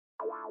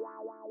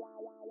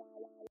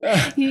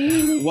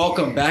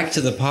Welcome back to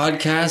the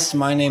podcast.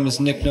 My name is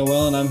Nick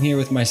Noel, and I'm here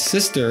with my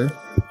sister,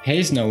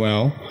 Hayes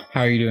Noel.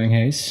 How are you doing,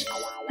 Hayes?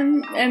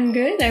 I'm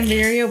good. I'm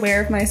very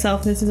aware of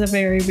myself. This is a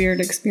very weird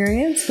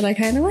experience, but I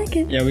kind of like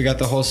it. Yeah, we got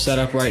the whole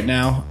setup right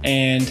now.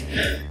 And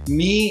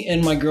me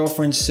and my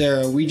girlfriend,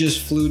 Sarah, we just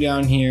flew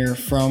down here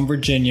from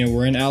Virginia.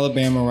 We're in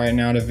Alabama right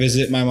now to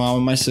visit my mom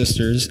and my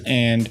sisters.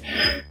 And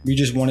we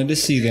just wanted to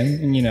see them.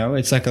 And, you know,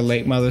 it's like a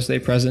late Mother's Day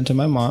present to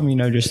my mom, you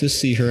know, just to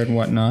see her and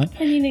whatnot.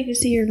 And you need to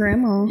see your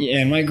grandma. Yeah,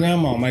 and my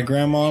grandma. My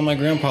grandma and my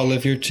grandpa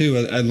live here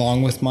too,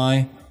 along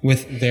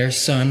with their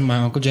son, my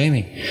Uncle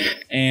Jamie.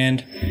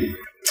 And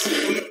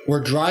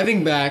we're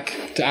driving back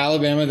to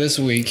Alabama this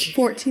week.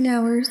 14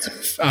 hours.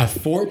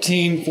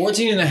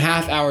 14 and a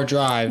half hour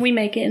drive. We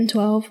make it in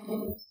 12.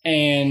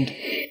 And,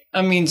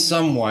 I mean,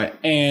 somewhat.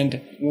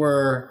 And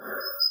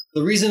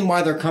the reason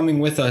why they're coming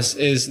with us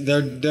is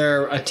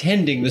they're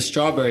attending the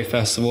Strawberry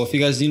Festival. If you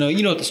guys, you know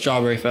what the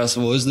Strawberry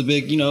Festival is, the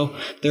big,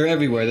 they're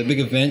everywhere, the big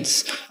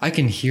events. I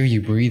can hear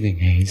you breathing,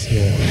 Hayes.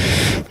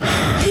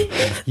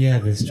 Yeah,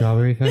 the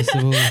Strawberry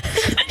Festival.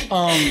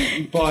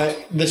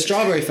 But the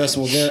Strawberry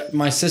Festival,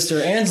 my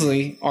sister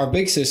Ansley, our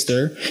big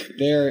sister,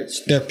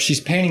 she's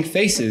painting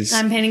faces.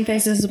 I'm painting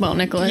faces as well,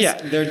 Nicholas. Yeah,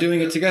 they're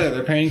doing it together.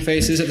 They're painting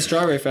faces at the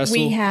Strawberry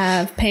Festival. We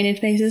have painted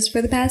faces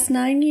for the past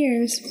 9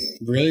 years.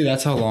 Really?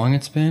 That's how long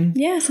it's been?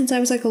 Yeah, since I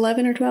was like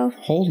 11 or 12.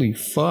 Holy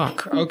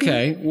fuck.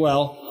 Okay,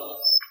 well,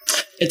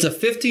 it's a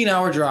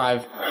 15-hour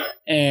drive,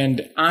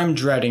 and I'm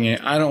dreading it.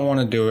 I don't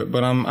want to do it,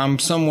 but I'm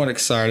somewhat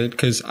excited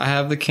because I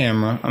have the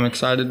camera. I'm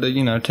excited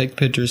to, take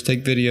pictures,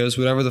 take videos,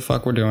 whatever the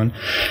fuck we're doing.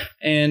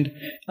 And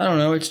I don't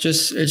know, it's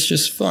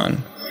just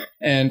fun.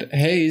 And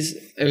Hayes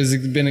has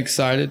been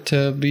excited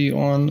to be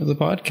on the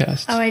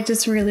podcast. Oh, I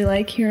just really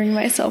like hearing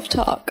myself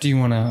talk. Do you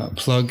want to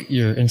plug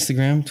your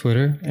Instagram,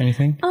 Twitter,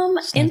 anything?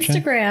 Snapchat?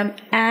 Instagram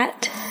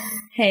at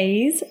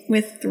Hayes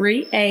with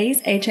 3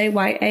 A's, Haayayes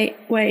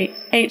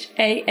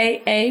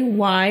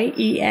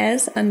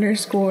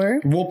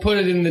 _. We'll put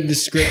it in the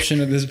description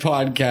of this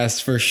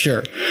podcast for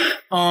sure.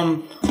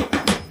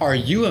 Are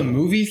you a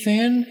movie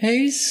fan,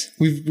 Hayes?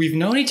 We've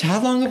known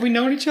how long have we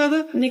known each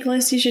other?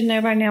 Nicholas, you should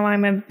know by now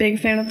I'm a big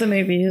fan of the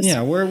movies.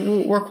 Yeah,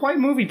 we're quite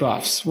movie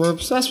buffs. We're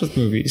obsessed with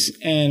movies,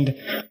 and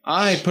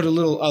I put a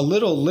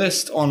little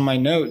list on my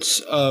notes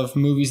of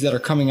movies that are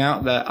coming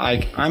out that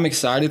I'm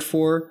excited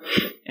for,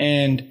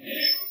 and.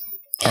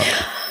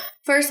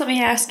 First, let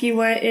me ask you,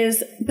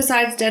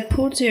 besides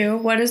Deadpool 2,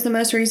 what is the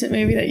most recent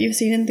movie that you've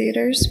seen in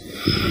theaters?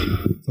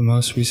 The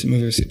most recent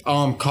movie I've seen?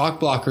 Cock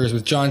Blockers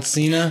with John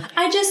Cena.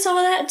 I just saw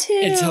that too.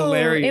 It's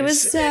hilarious. It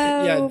was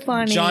so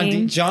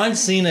funny. John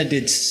Cena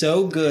did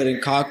so good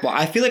in Cock Blockers.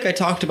 I feel like I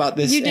talked about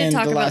this. You did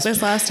talk about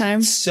this last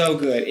time. So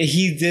good.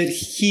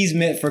 He's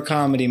meant for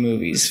comedy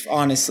movies,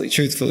 honestly,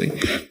 truthfully.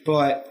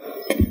 But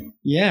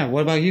yeah,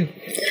 what about you?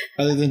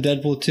 Other than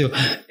Deadpool 2,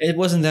 it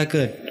wasn't that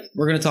good.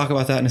 We're going to talk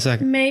about that in a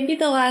second. Maybe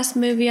the last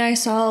movie I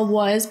saw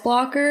was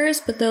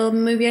Blockers, but the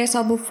movie I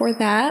saw before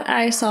that,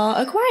 I saw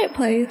A Quiet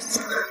Place.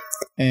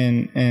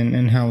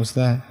 And how was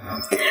that?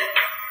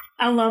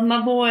 I love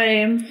my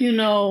boy,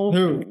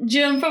 Who?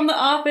 Jim from The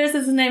Office.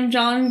 Is his name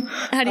John?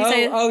 How do you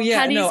say it? Oh,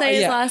 yeah. How do you say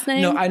his last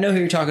name? No, I know who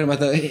you're talking about.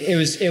 It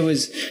was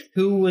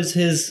who was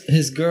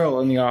his girl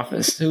in The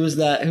Office? Who was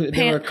that?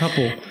 They were a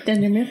couple.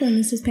 Dunder Mifflin.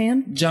 This is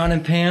Pam. John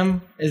and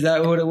Pam? Is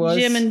that what it was?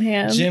 Jim and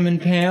Pam. Jim and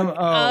Pam?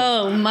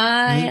 Oh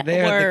my word.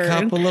 They're the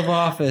couple of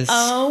Office.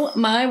 Oh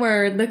my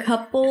word. The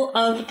couple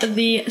of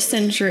the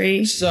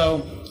century.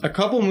 So, a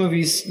couple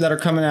movies that are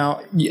coming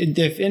out.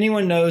 If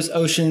anyone knows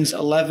Ocean's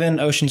 11,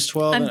 Ocean's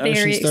 12, and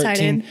Ocean's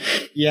 13. Excited.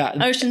 Yeah.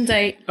 Ocean's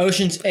 8.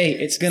 Ocean's 8.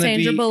 It's going to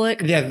be... Sandra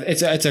Bullock. Yeah,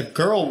 it's a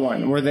girl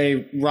one where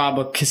they rob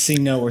a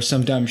casino or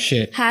some dumb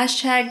shit. #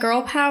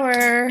 girl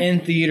power. In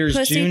theaters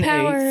Pussy June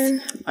power.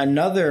 8th.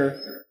 Another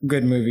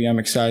good movie I'm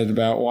excited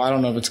about. Well, I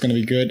don't know if it's going to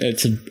be good.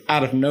 It's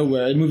out of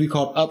nowhere. A movie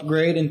called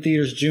Upgrade in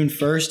theaters June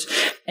 1st.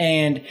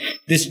 And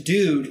this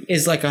dude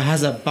is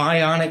has a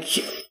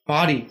bionic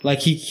body. Like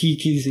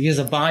he has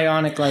a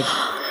bionic like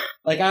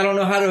I don't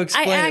know how to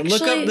explain it.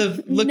 Look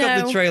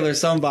up the trailer,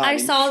 somebody. I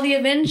saw the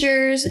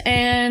Avengers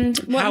and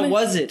how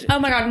was it? Oh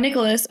my god,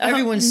 Nicholas.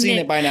 Everyone's seen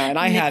it by now, and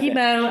I haven't.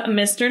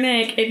 Mr.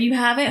 Nick. If you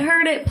haven't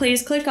heard it,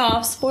 please click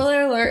off.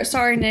 Spoiler alert.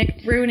 Sorry,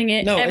 Nick, ruining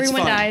it. No,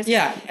 everyone dies.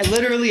 Yeah,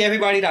 literally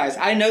everybody dies.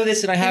 I know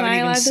this, and I haven't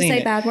even seen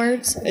it. Am I allowed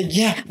to say bad words?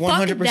 Yeah,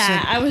 100%. Fuck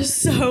that. I was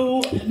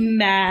so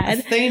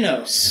mad.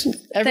 Thanos.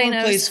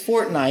 Everyone plays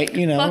Fortnite,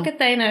 Fuck a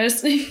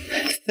Thanos.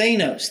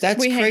 Thanos. That's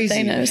we crazy.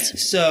 Hate Thanos.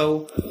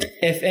 So,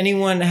 if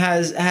anyone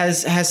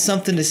has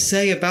something to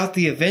say about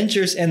the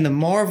Avengers and the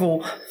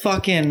Marvel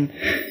fucking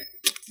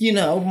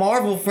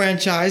Marvel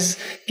franchise,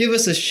 give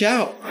us a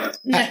shout.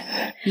 No.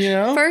 You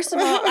know? First of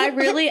all, I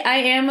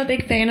am a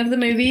big fan of the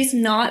movies,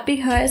 not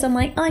because I'm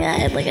like, oh my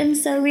god, like I'm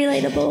so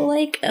relatable.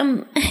 Like,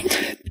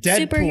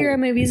 superhero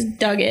movies,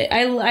 dug it.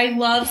 I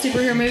love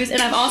superhero movies,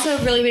 and I'm also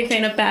a really big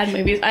fan of bad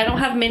movies. I don't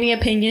have many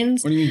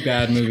opinions. What do you mean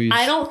bad movies?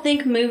 I don't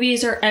think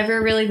movies are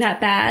ever really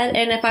that bad,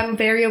 and if I'm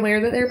very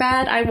aware that they're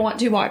bad, I want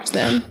to watch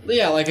them.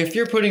 Yeah, like if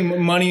you're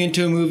putting money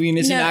into a movie and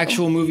it's an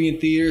actual movie in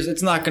theaters,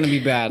 it's not going to be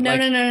bad. No.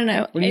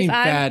 What do you mean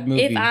bad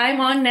movie? If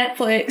I'm on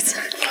Netflix,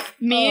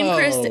 me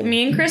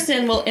and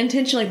Kristen will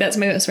intentionally, that's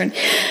my best friend,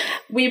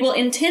 we will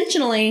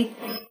intentionally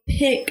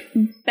pick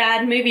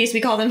bad movies.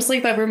 We call them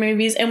sleepover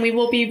movies, and we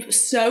will be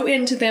so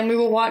into them. We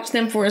will watch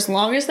them for as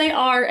long as they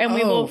are, and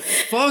we will.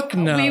 Fuck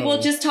no. We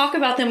will just talk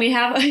about them. We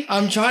have.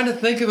 I'm trying to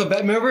think of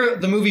remember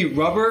the movie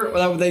Rubber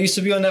that used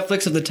to be on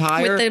Netflix of the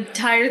tire? With the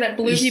tire that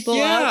blew people up.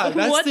 Yeah,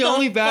 that's the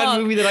only bad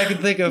movie that I can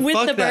think of. With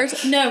Fuck the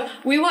that. No,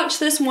 we watched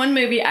this one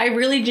movie. I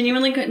really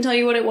genuinely couldn't tell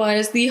you what it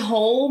was. The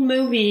whole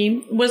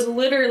movie was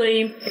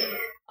literally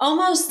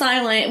almost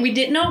silent. We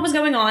didn't know what was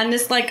going on.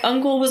 This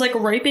uncle was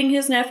raping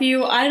his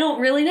nephew. I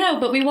don't really know,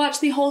 but we watched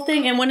the whole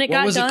thing, and when it got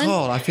done, what was it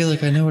called? I feel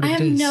like I know what it is.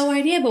 I have no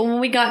idea, but when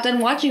we got done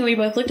watching it, we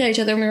both looked at each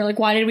other and we were like,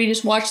 why did we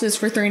just watch this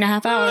for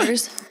 3.5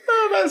 hours?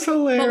 Oh, that's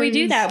hilarious. But we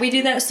do that. We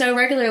do that so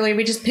regularly.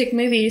 We just pick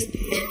movies.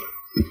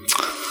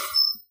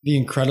 The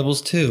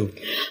Incredibles 2,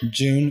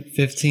 June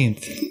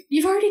 15th.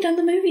 You've already done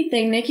the movie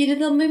thing, Nick. You did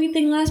the movie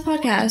thing last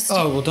podcast.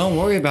 Oh, well, don't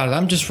worry about it.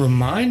 I'm just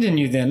reminding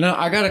you then. No,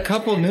 I got a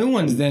couple new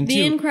ones then, too.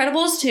 The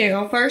Incredibles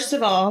 2, first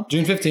of all.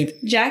 June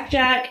 15th. Jack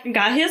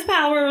got his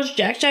powers.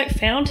 Jack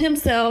found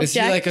himself. Is he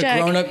like a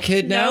grown-up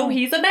kid now? No,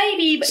 he's a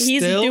baby, but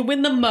he's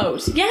doing the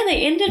most. Yeah,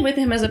 they ended with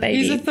him as a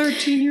baby. He's a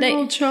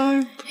 13-year-old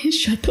child.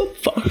 Shut the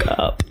fuck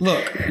up.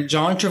 Look,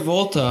 John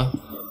Travolta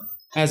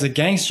has a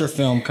gangster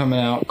film coming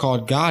out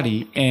called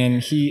Gotti,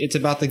 and it's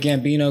about the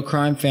Gambino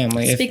crime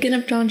family. Speaking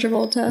of John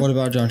Travolta. What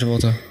about John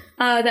Travolta?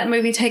 That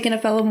movie Taking a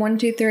Felon 1,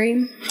 2,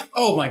 3.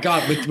 Oh my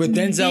God, with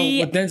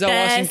Denzel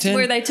Washington,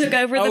 where they took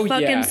over the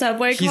fucking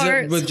subway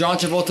carts with John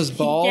Travolta's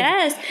bald.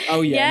 Yes.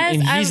 Oh yeah, yes,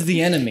 and he's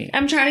the enemy.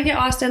 I'm trying to get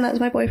Austin.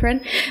 That's my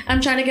boyfriend. I'm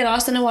trying to get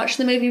Austin to watch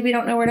the movie. We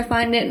don't know where to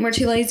find it, and we're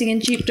too lazy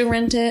and cheap to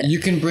rent it. You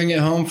can bring it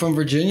home from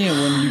Virginia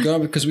when you go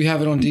because we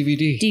have it on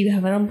DVD. Do you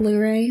have it on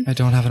Blu-ray? I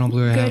don't have it on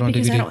Blu-ray. I have it on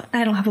DVD.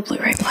 I don't have a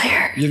Blu-ray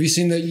player. Have you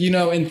seen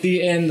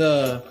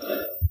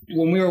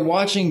when we were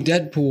watching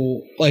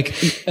Deadpool,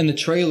 in the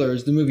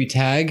trailers, the movie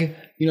Tag,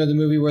 the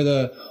movie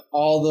where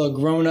all the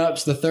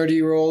grown-ups, the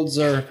 30-year-olds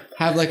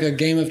have a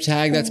game of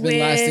tag that's been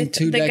lasting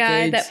 2 decades. The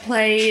guy that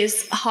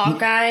plays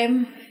Hawkeye.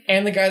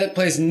 And the guy that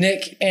plays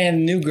Nick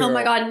and New Girl. Oh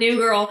my God, New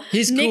Girl.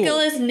 He's cool.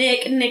 Nicholas,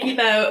 Nicky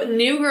Bo.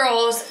 New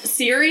Girl's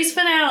series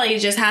finale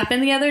just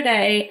happened the other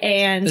day,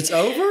 and it's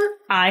over?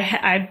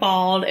 I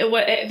bawled.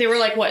 There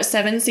were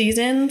 7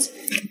 seasons.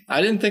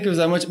 I didn't think it was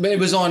that much, but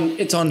it's on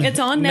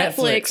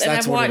Netflix, and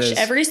I've watched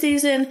every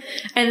season,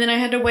 and then I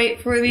had to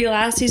wait for the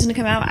last season to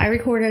come out. I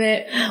recorded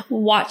it,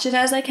 watched it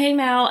as I came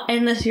out,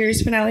 and the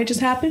series finale just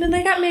happened, and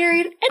they got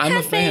married and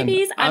had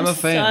babies. I'm a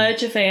fan.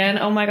 Such a fan.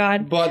 Oh my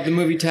God. But the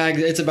movie Tag,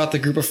 it's about the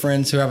group of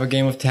friends who have a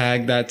game of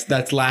tag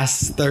that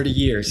lasts 30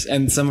 years,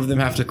 and some of them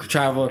have to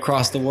travel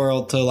across the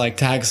world to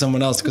tag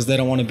someone else because they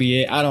don't want to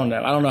be it. I don't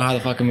know how the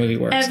fucking movie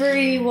works.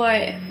 Every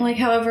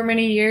however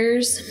many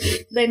years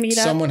they meet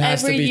up. Someone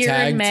has every to be year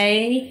tagged. In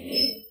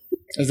May.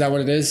 Is that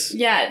what it is?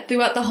 Yeah,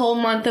 throughout the whole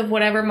month of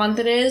whatever month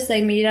it is,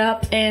 they meet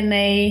up and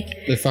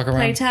they fuck around.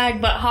 Play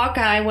tag. But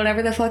Hawkeye,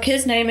 whatever the fuck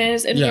his name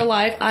is in real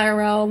life,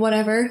 IRL,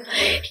 whatever,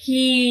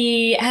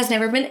 he has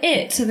never been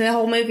it. So the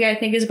whole movie, I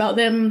think, is about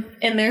them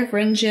and their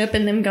friendship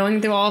and them going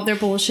through all of their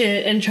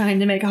bullshit and trying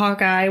to make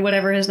Hawkeye,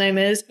 whatever his name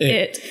is,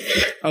 it.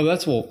 Oh,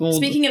 that's well.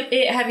 Speaking of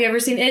it, have you ever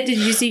seen it? Did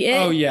you see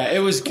it? Oh yeah, it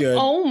was good.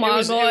 Oh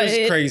my God,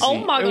 it was crazy. Oh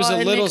my God, it was a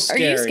little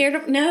scary. Are you scared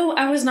of? No,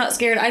 I was not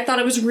scared. I thought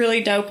it was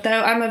really dope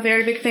though. I'm a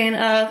very big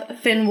fan of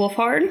Finn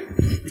Wolfhard.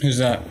 Who's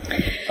that?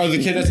 Oh,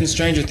 the kid that's in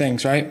Stranger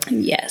Things, right?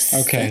 Yes.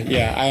 Okay,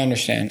 yeah, I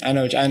understand. I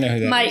know who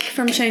that Mike is.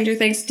 from Stranger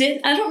Things.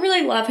 I don't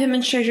really love him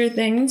in Stranger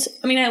Things.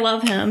 I mean, I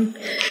love him,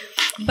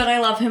 but I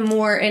love him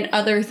more in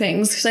other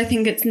things because I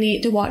think it's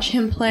neat to watch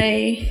him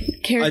play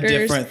characters. A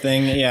different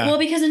thing, yeah. Well,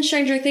 because in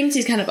Stranger Things,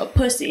 he's kind of a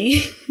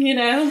pussy,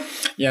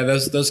 Yeah,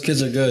 those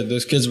kids are good.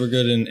 Those kids were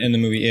good in the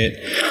movie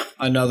It.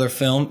 Another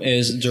film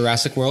is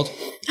Jurassic World.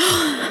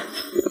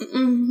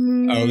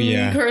 Oh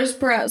yeah, Chris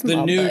Pratt's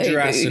the new baby.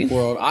 Jurassic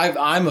World.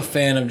 I'm a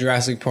fan of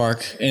Jurassic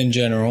Park in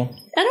general.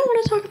 I don't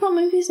want to talk about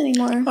movies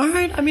anymore. All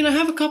right, I mean I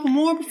have a couple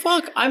more, but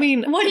fuck, I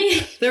mean, what do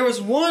you? There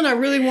was one I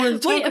really wanted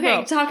to talk about.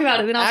 Okay, talk about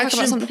it. Then I'll talk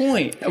about something.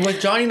 Point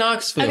with Johnny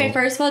Knoxville. Okay,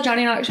 first of all,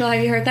 Johnny Knoxville.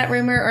 Have you heard that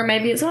rumor, or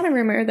maybe it's not a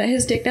rumor that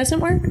his dick doesn't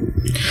work?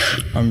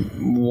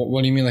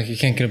 What do you mean? Like he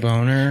can't get a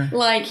boner?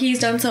 Like he's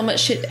done so much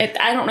shit.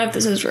 I don't know if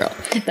this is real.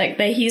 Like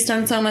that he's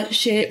done so much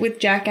shit with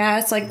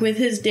Jackass, like with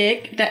his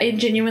dick, that it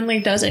genuinely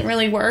doesn't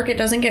really work. It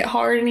doesn't get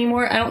hard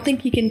anymore. I don't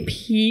think he can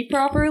pee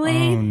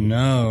properly. Oh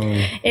no!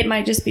 It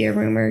might just be a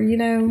rumor,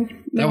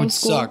 That would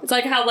suck. It's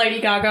like how Lady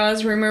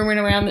Gaga's rumor went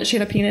around that she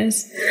had a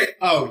penis.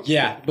 Oh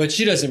yeah, but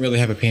she doesn't really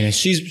have a penis.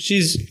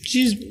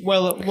 She's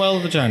well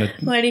vagina.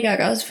 Lady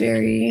Gaga's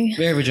very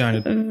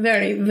vagina.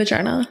 Very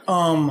vagina.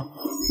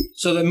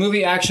 So the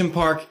movie Action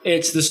Park,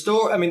 it's the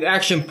story. I mean, the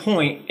Action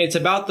Point. It's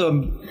about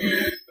the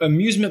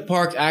amusement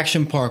park,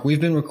 Action Park. We've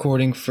been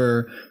recording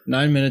for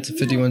 9 minutes and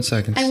 51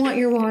 seconds. I want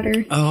your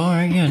water. Oh, all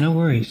right. Yeah, no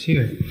worries.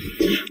 Here,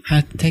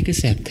 take a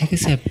sip. Take a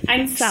sip.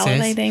 I'm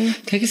salivating.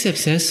 Sis. Take a sip,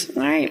 sis.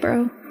 All right,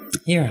 bro.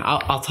 Here,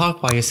 I'll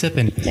talk while you're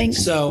sipping.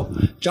 Thanks. So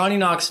Johnny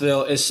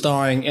Knoxville is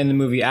starring in the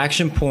movie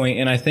Action Point,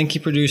 and I think he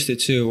produced it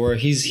too. Where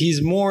he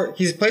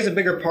plays a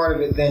bigger part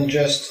of it than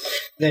just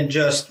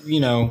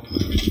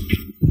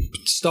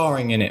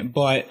starring in it.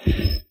 But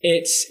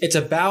it's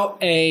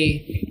about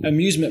a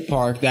amusement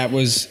park that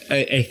was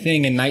a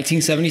thing in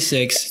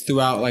 1976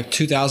 throughout like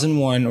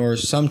 2001 or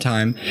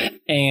sometime,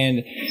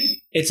 and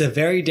it's a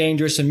very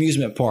dangerous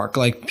amusement park.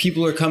 Like,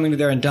 people are coming to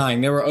there and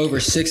dying. There were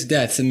over 6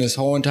 deaths in this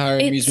whole entire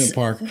amusement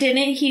park.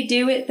 Didn't he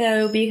do it,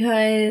 though,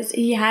 because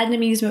he had an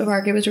amusement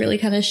park? It was really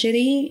kind of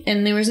shitty.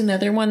 And there was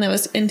another one that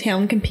was in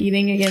town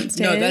competing against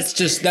his. No, that's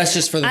just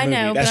for the movie. I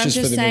know, that's but I'm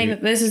just saying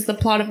that this is the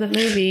plot of the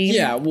movie.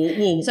 Yeah,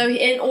 well. So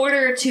in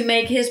order to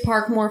make his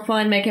park more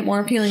fun, make it more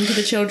appealing to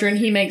the children,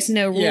 he makes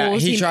no rules. Yeah,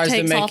 he tries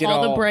takes to make off it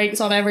all the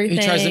brakes on everything.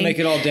 He tries to make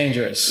it all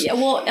dangerous. Yeah,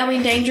 well, I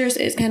mean, dangerous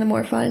is kind of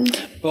more fun.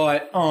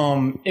 But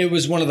it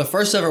was one of the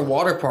first ever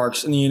water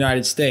parks in the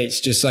United States,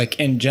 just like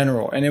in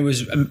general. And it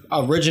was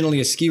originally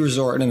a ski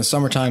resort, and in the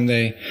summertime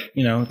they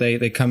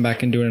come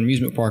back and do an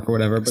amusement park or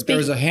whatever. But there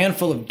was a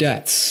handful of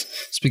deaths.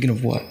 Speaking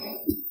of what?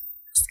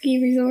 Ski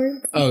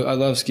resorts. Oh, I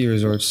love ski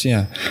resorts,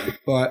 yeah.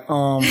 But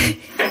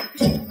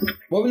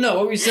what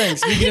were you saying?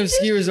 Speaking of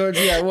ski resorts,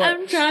 yeah, what?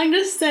 I'm trying to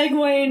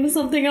segue into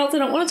something else. I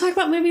don't want to talk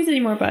about movies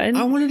anymore, bud.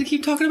 I wanted to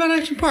keep talking about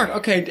Action Park.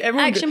 Okay,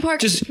 everyone, Action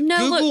Park. Just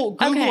Google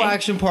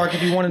Action Park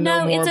if you want to know more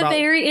about. No, it's a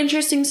very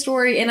interesting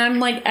story, and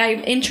I'm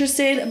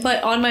interested,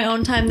 but on my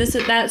own time.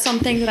 That's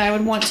something that I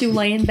would want to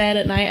lay in bed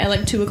at night at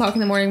like 2:00 in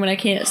the morning when I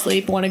can't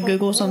sleep. Want to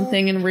Google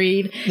something and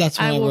read. That's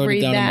why I will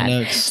read that. In my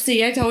notes.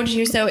 See, I told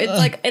you so.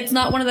 It's it's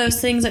not one of those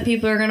things that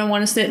people are going to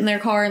want to sit in their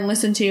car and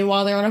listen to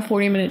while they're on a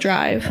 40-minute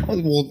drive.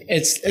 Well,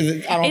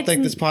 I don't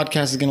think this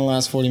podcast is going to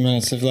last 40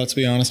 minutes, if let's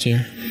be honest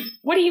here.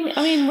 What do you mean?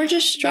 I mean, we're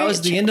just straight. That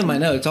was the end of my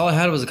notes. All I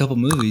had was a couple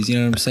movies, you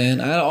know what I'm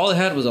saying? All I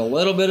had was a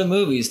little bit of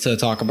movies to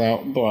talk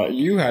about, but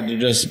you had to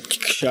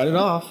just shut it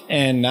off,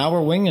 and now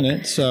we're winging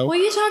it, so. Well,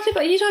 you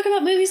talked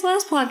about movies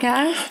last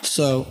podcast.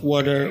 So,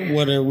 what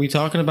are we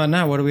talking about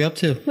now? What are we up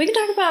to? We can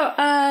talk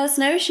about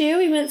snowshoe.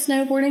 We went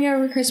snowboarding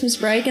over Christmas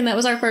break, and that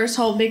was our first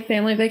whole big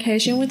family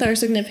vacation with our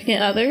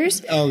significant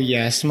others. Oh,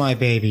 yes, my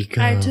baby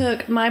girl. I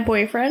took my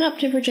boyfriend up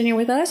to Virginia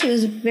with us. It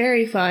was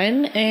very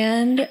fun,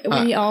 and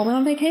we all went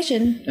on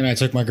vacation. And I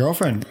took my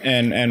girlfriend,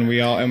 and we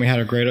had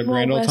a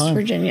grand old time.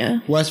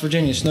 West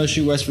Virginia,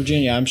 Snowshoe, West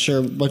Virginia. I'm sure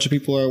a bunch of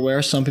people are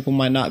aware. Some people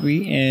might not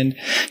be, and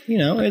I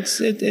like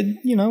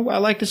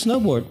to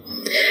snowboard.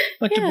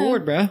 I like to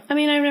board, bruh. I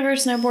mean, I've never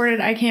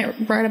snowboarded. I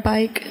can't ride a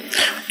bike.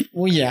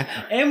 Well, yeah,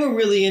 and we're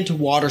really into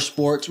water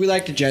sports. We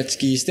like to jet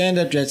ski,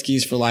 stand-up jet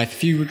skis for life.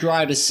 If you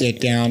try to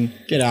sit down,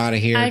 get out of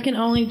here. I can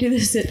only do the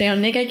sit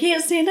down, Nick. I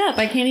can't stand up.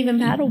 I can't even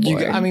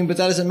paddleboard. But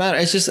that doesn't matter.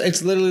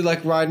 It's literally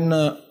like riding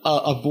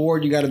a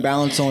board you got to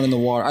balance on in the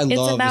water. I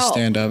love the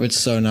stand-up. It's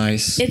so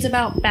nice. It's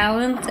about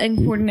balance and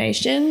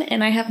coordination,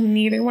 and I have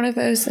neither one of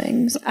those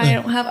things. I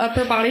don't have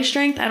upper body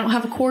strength. I don't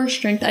have core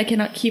strength. I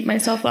cannot keep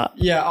myself up.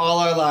 Yeah, all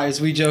our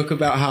lives we joke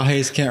about how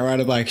Hayes can't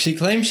ride a bike. She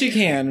claims she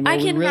can. I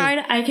can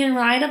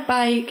ride a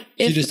bike.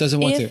 She just doesn't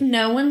want to. If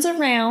no one's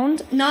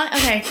around,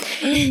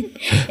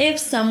 if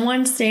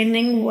someone's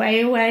standing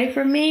way away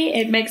from me,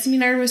 it makes me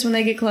nervous when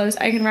they get close.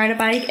 I can ride a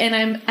bike,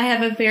 and I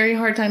have a very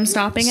hard time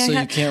stopping. So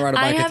you can't ride a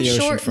bike at the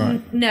ocean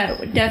front? No,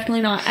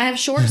 definitely not. I have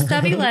short,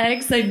 stubby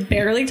legs. They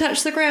barely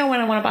touch the ground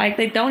when I'm on a bike.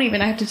 They don't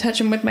even. I have to touch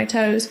them with my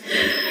toes.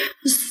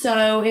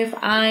 So if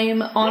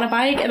I'm on a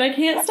bike and I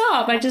can't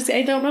stop, I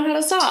don't know how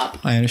to stop.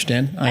 I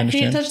understand. I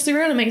can't touch the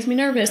ground. It makes me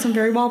nervous. I'm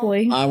very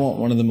wobbly. I want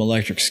one of them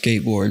electric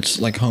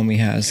skateboards like homie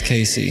has,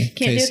 Casey.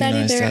 Can't do that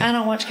either. I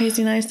don't watch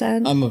Casey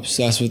Neistat. I'm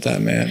obsessed with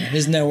that man.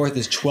 His net worth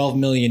is $12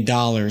 million.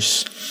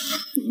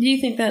 Do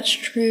you think that's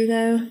true,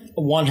 though?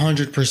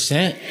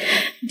 100%.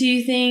 Do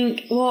you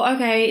think... Well,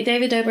 okay,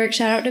 David Dobrik,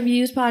 shout out to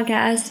Views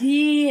Podcast.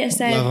 He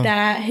said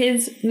that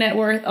his net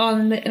worth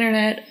on the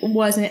internet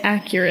wasn't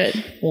accurate.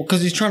 Well,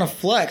 because he's trying to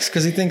flex,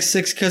 because he thinks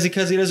because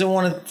he doesn't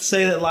want to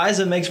say that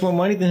Liza makes more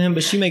money than him,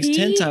 but she makes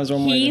 10 times more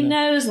money than him. He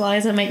knows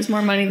Liza makes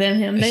more money than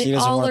him. She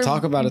doesn't want to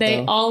talk about it, though.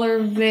 They all are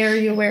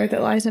very aware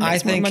that Liza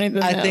makes more money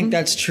than him. I think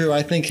that's true.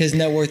 I think his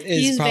net worth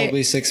is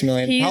probably $6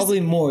 million. Probably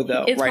more,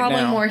 though, it's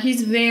probably more.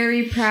 He's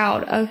very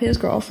proud of his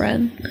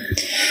girlfriend.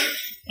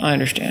 I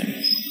understand.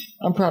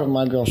 I'm proud of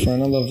my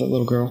girlfriend. I love that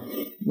little girl.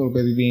 Little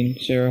baby bean.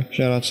 Sarah.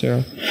 Shout out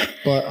Sarah.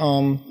 But,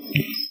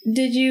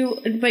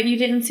 But you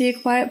didn't see A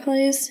Quiet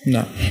Place?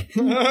 No.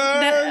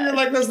 You're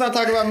like, let's not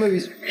talk about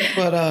movies.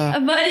 But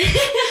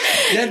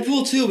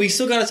Deadpool 2, we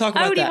still got to talk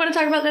about that. Do you want to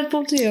talk about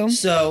Deadpool 2?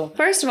 So.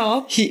 First of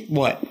all.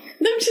 What?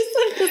 I'm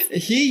just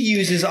like, he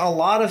uses a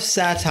lot of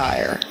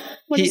satire.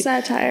 What is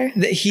satire?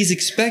 He's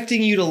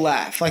expecting you to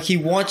laugh. Like, he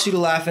wants you to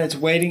laugh, and it's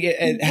waiting.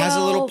 It has a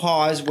little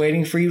pause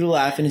waiting for you to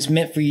laugh, and it's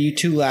meant for you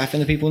to laugh,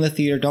 and the people in the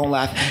theater don't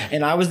laugh.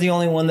 And I was the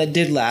only one that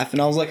did laugh,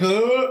 and I was like,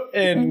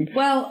 and...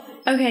 Well,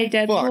 okay,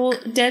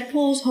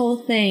 Deadpool's whole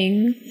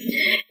thing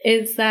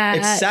is that...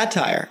 It's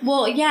satire.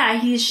 Well, yeah,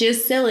 he's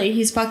just silly.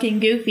 He's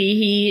fucking goofy.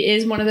 He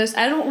is one of those...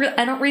 I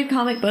don't read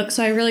comic books,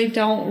 so I really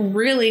don't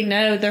really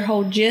know their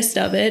whole gist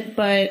of it,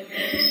 but...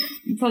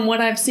 From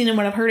what I've seen and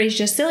what I've heard, he's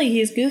just silly.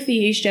 He's goofy.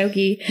 He's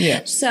jokey.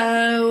 Yeah.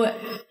 So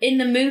in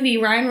the movie,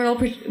 Ryan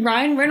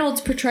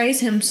Reynolds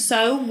portrays him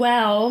so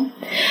well,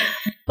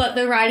 but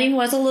the writing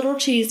was a little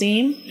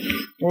cheesy.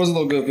 It was a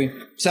little goofy.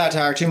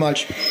 Satire, too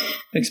much.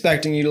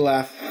 Expecting you to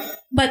laugh.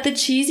 But the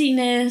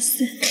cheesiness...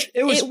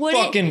 It was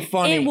fucking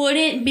funny. It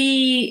wouldn't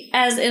be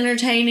as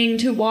entertaining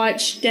to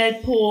watch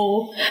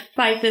Deadpool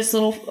fight this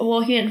little...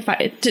 Well, he didn't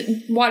fight.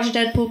 To watch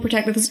Deadpool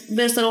protect this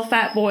little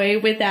fat boy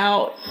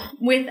without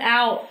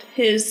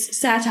his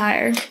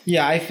satire.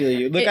 Yeah, I feel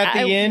you. Look, at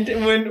the end,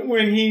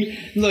 when he...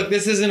 Look,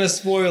 this isn't a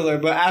spoiler,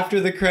 but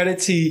after the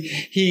credits,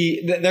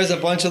 there's a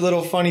bunch of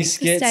little funny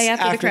skits. Stay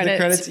after the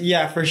credits.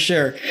 Yeah, for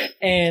sure.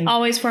 And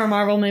always for a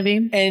Marvel movie.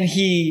 And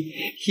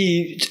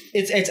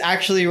it's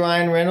actually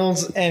Ryan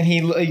Reynolds, and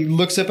he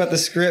looks up at the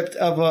script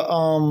of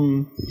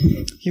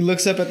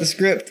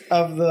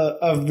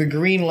the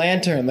Green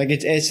Lantern. Like,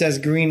 it says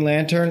Green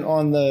Lantern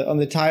on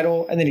the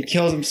title, and then he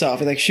kills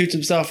himself. He shoots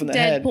himself in the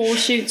head. Deadpool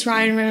shoots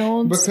Ryan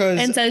Reynolds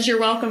and says, "You're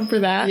welcome for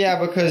that." Yeah,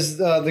 because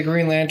the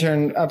Green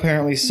Lantern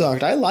apparently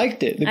sucked. I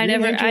liked it. I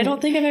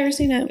don't think I've ever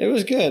seen it. It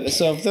was good.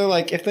 So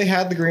if they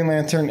had the Green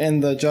Lantern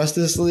in the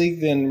Justice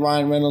League, then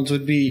Ryan Reynolds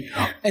would be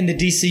in the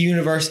DC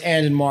universe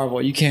and in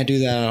Marvel. You can't do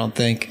that, I don't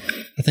think.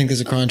 I think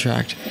there's a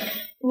contract.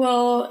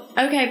 Well,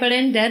 okay, but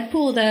in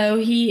Deadpool though,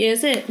 he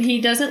isn't. He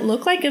doesn't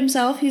look like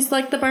himself. He's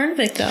like the burn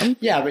victim.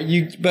 Yeah, but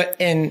you're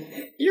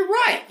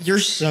right. You're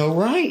so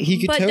right. He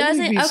could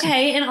totally be.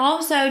 Okay, and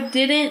also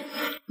didn't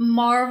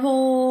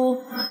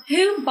Marvel?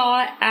 Who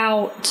bought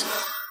out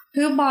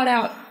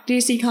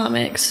DC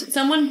Comics?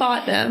 Someone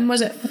bought them.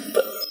 Was it?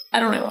 I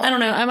don't know.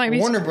 I might be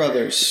Warner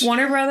Brothers.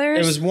 Warner Brothers?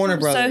 It was Warner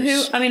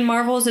Brothers. So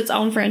Marvel is its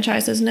own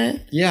franchise, isn't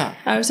it? Yeah.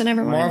 Oh, so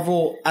never mind.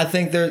 Marvel, I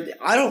think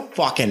I don't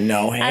fucking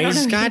know,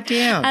 Hayes.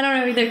 Goddamn. I don't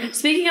know either.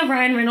 Speaking of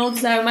Ryan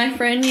Reynolds, though, my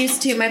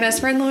best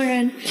friend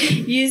Lauren,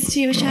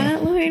 shout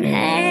out Lauren.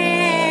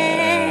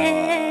 Hey.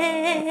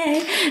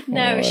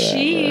 No,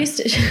 she used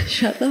to,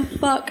 shut the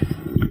fuck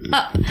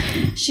up.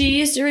 She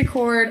used to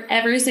record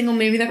every single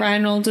movie that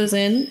Ryan Reynolds was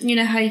in. You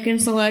know how you can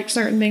select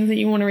certain things that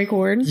you want to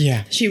record?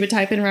 Yeah. She would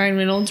type in Ryan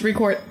Reynolds,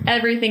 record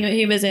everything that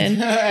he was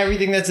in.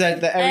 Everything that's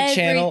at every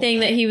channel. Everything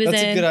that he was in.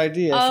 That's a good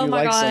idea. Oh if you my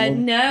like god.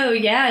 someone. No,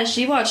 yeah.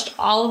 She watched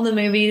all of the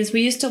movies.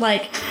 We used to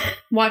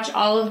watch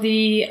all of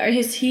the...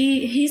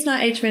 He's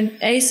not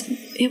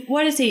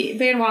what is he?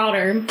 Van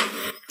Wilder.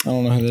 I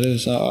don't know who that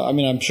is.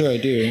 I'm sure I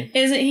do.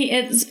 Isn't he?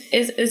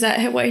 Is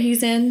that what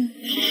he's in?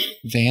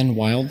 Van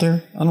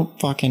Wilder? I don't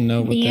fucking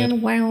know what Van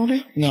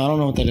Wilder? No, I don't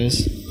know what that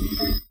is.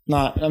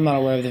 I'm not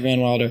aware of the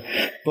Van Wilder.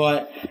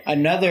 But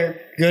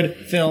another good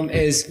film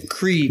is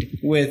Creed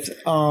with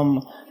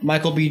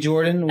Michael B.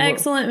 Jordan.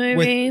 Excellent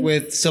movie.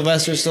 With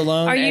Sylvester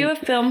Stallone. Are you a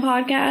film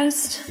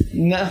podcast?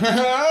 No,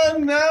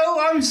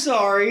 I'm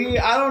sorry.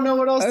 I don't know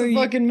what else to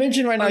fucking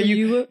mention right now.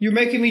 You're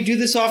making me do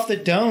this off the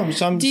dome,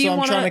 so I'm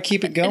trying to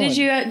keep it going.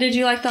 Did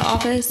you like The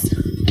Office?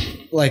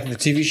 Like the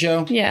TV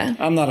show? Yeah.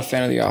 I'm not a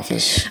fan of The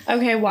Office.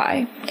 Okay,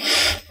 why?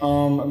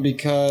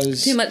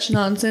 Because... Too much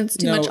nonsense,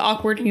 too much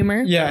awkward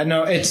humor. Yeah,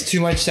 no, it's too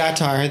much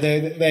satire.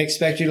 They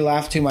expect you to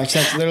laugh too much.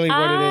 That's literally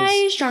what it is.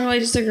 I strongly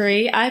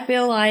disagree. I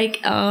feel like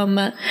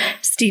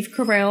Steve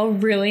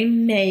Carell really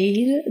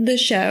made the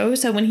show.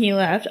 So when he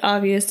left,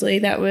 obviously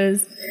it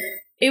was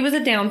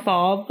a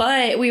downfall,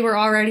 but we were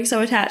already so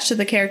attached to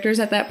the characters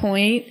at that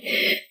point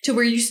to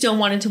where you still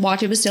wanted to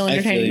watch. It was still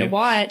entertaining to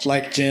watch.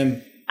 Like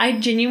Jim. I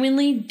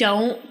genuinely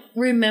don't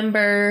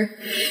remember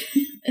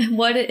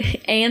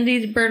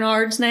Andy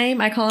Bernard's name.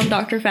 I call him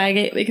Dr.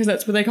 Faggot because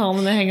that's what they call him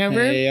in The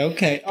Hangover. Hey,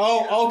 okay.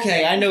 Oh,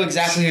 okay. I know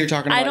exactly who you're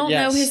talking about. I don't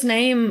know his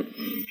name.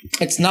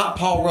 It's not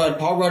Paul Rudd.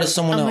 Paul Rudd is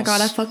someone else. Oh my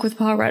god, I fuck with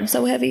Paul Rudd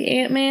so heavy.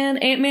 Ant-Man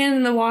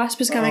and the Wasp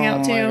is coming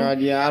out too. Oh my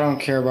god, yeah, I don't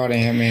care about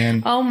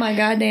Ant-Man. Oh my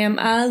goddamn,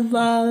 I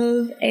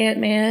love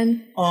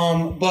Ant-Man.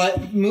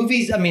 But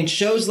movies,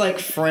 shows like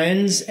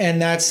Friends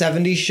and that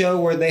 70s show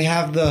where they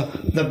have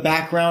the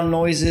background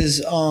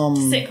noises.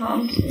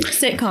 Sitcoms.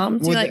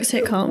 You like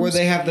sitcoms? Where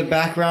they have the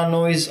background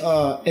noise.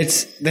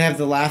 They have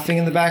the laughing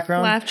in the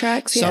background. Laugh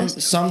tracks.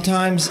 Yes.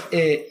 Sometimes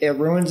it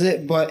ruins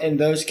it, but in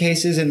those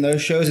cases, in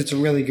those shows, it's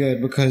really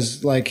good because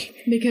like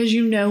Because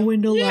you know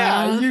when to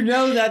laugh. Yeah, you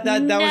know that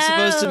was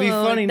supposed to be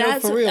funny. No,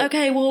 for real.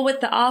 Okay, well,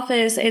 with The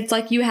Office, it's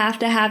like you have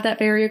to have that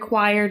very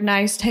acquired,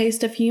 nice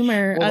taste of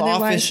humor. Well, The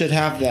Office should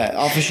have that.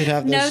 Office should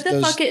have those. No,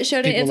 the fuck it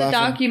shouldn't. It's a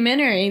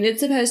documentary.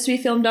 It's supposed to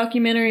be filmed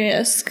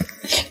documentary-esque.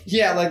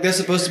 Yeah, like they're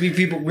supposed to be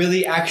people,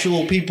 really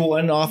actual people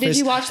in the office. Did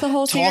you watch the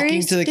whole series?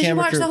 Talking to the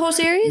camera. Did you watch the whole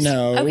series?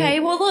 No. Okay,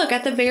 well, look,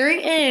 at the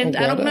very end,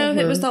 I don't know if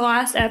it was the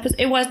last episode.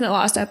 It wasn't the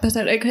last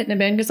episode. It couldn't have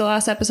been because the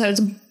last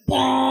episode's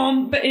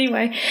bomb. But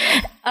anyway,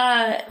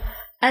 at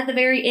the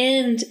very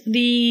end,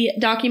 the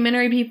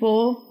documentary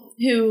people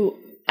who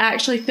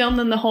actually filmed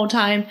them the whole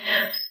time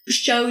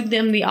showed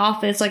them The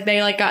Office. Like they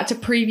got to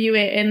preview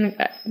it, and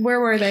where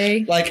were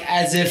they? Like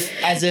as if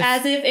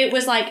it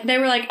was like they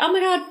were like, oh my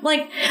god,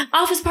 like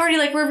Office Party,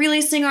 like we're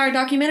releasing our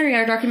documentary.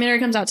 Our documentary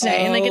comes out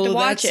today, and they get to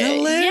watch it.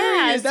 Hilarious.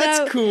 Yeah,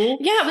 that's cool.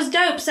 Yeah, it was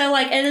dope. So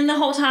like, and then the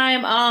whole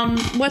time,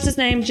 what's his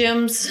name?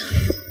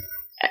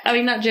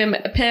 Not Jim.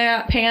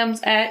 Pam's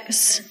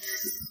ex.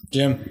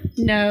 Jim.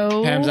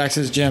 No. Pam's ex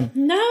is Jim.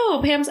 No,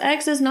 Pam's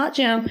ex is not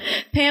Jim.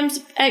 Pam's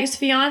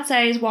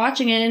ex-fiance is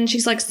watching it, and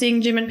she's like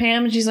seeing Jim and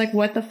Pam, and she's like,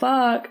 what the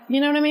fuck?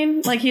 You know what I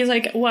mean? Like, he's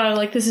like, whoa,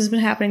 like this has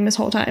been happening this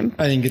whole time.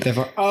 I didn't get that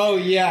far. Oh,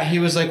 yeah. He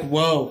was like,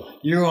 whoa,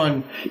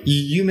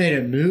 you made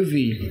a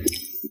movie.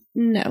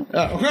 No.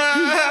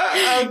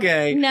 Oh.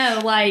 Okay. No,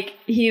 like,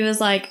 he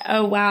was like,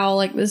 oh, wow,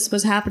 like this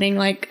was happening,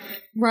 like,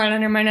 right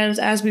under my nose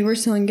as we were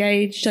still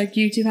engaged. Like,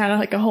 you two had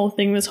like a whole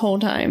thing this whole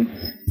time.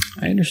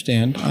 I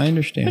understand. But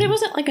it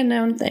wasn't like a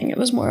known thing. It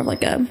was more of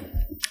like a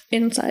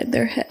inside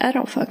their head. I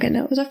don't fucking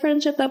know. It was a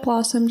friendship that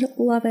blossomed.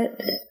 Love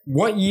it.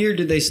 What year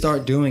did they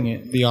start doing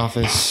it, The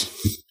Office?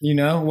 You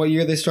know, what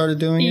year they started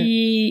doing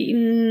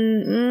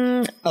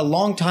it? A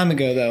long time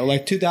ago, though.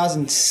 Like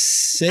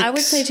 2006? I would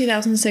say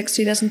 2006,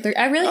 2003.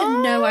 I really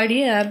have no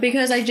idea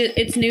because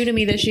it's new to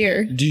me this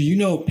year. Do you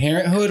know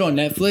Parenthood on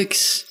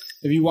Netflix?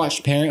 Have you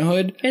watched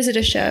Parenthood? Is it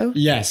a show?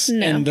 Yes.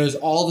 No. And there's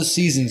all the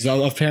seasons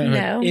of Parenthood.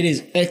 No.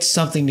 It's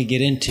something to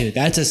get into.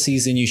 That's a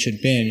season you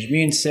should binge.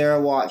 Me and Sarah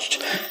watched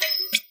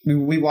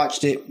we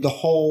watched it, the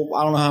whole,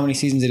 I don't know how many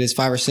seasons it is,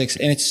 5 or 6,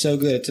 and it's so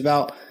good. It's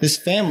about this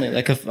family,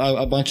 like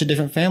a bunch of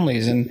different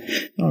families, and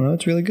I don't know,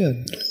 it's really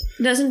good.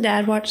 Doesn't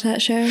Dad watch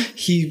that show?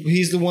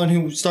 He's the one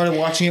who started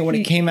watching it when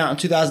it came out in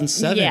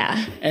 2007.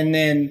 Yeah. And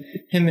then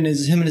him and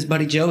his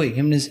buddy Joey,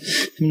 him and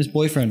his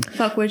boyfriend.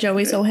 Fuck with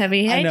Joey so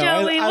heavy. Hey,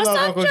 Joey, I what's love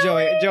up, Uncle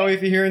Joey? Joey,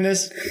 if you're hearing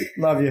this,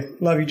 love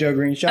you, Joe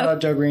Green. Shout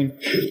out Joe Green.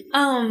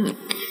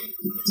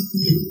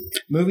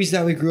 Movies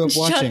that we grew up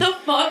watching. Shut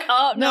the fuck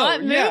up.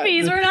 Not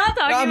movies. We're not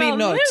talking about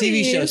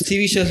movies.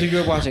 TV shows we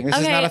grew up watching. This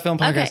is not a film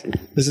podcast. Okay.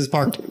 This is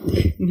Parked.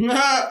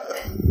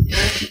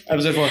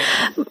 Episode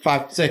 4,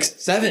 5,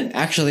 6, 7,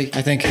 actually,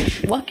 I think.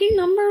 Lucky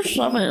number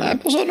 7.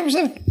 Episode number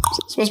 7.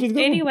 It's supposed to be the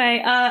good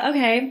Anyway,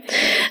 okay.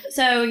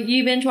 So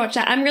you binge watch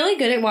that. I'm really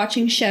good at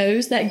watching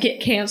shows that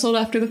get canceled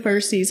after the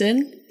first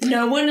season.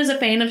 No one is a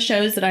fan of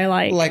shows that I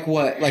like. Like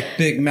what? Like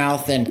Big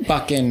Mouth and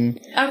fucking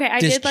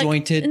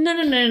Disjointed? No.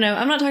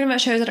 I'm not talking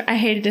about shows that I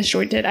hated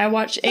Disjointed. I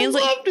watch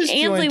Ainsley.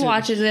 Ainsley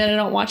watches it. I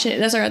don't watch it.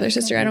 That's our other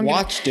sister. I don't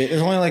watched it.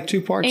 There's only like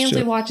 2 parts.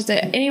 Ainsley watches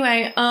it.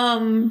 Anyway, our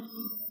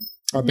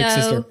big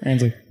sister,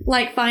 Ainsley.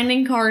 Like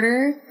Finding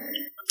Carter.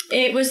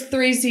 It was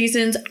 3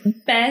 seasons.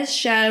 Best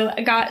show.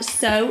 I got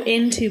so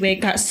into it.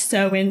 Got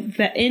so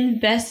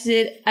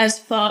invested as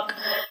fuck.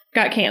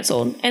 Got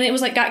canceled. And it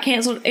was like got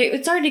canceled.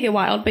 It started to get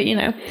wild, but you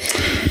know.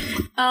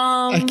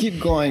 I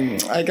keep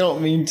going. I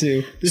don't mean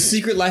to. The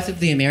Secret Life of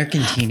the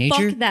American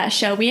Teenager? Fuck that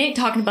show. We ain't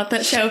talking about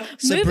that show.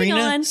 Moving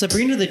on.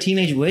 Sabrina the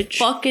Teenage Witch?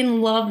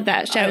 Fucking love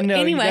that show. I know.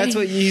 Anyway. That's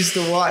what you used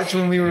to watch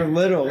when we were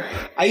little.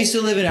 I used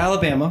to live in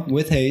Alabama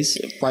with Hayes,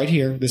 right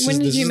here. When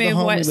did you move?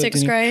 What,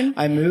 6th grade?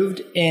 I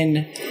moved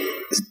in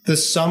the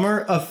summer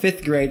of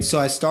 5th grade. So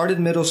I started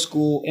middle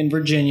school in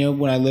Virginia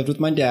when I lived with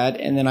my dad.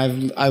 And then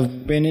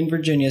I've been in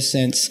Virginia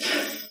since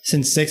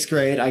 6th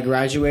grade. I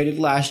graduated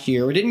last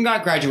year. I didn't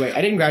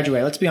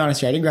graduate. Let's be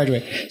honest here. I didn't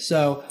graduate.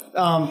 So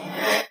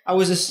I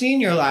was a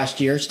senior last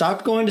year,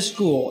 stopped going to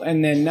school,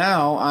 and then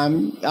now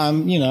I'm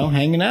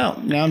hanging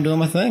out. Now I'm doing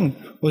my thing.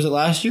 Was it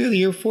last year or the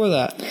year before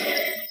that?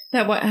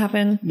 That what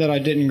happened? That I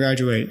didn't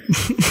graduate.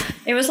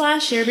 It was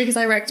last year because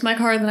I wrecked my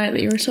car the night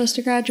that you were supposed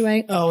to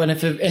graduate. Oh, and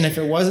if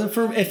it wasn't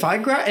for if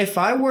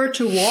I were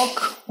to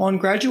walk on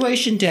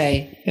graduation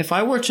day, if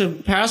I were to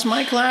pass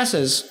my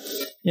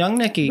classes, young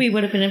Nikki, we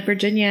would have been in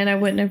Virginia, and I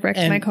wouldn't have wrecked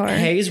my car.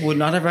 Hayes would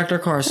not have wrecked our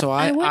car, so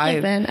I wouldn't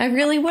have been. I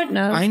really wouldn't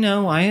have. I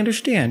know. I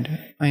understand.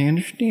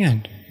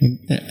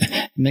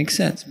 It makes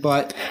sense.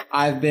 But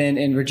I've been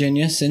in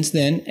Virginia since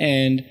then,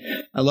 and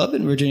I love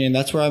it in Virginia. And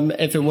that's where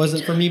if it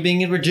wasn't for me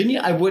being in Virginia,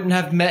 I wouldn't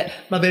have met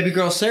my baby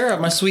girl, Sarah,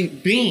 my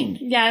sweet bean.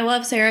 Yeah, I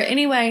love Sarah.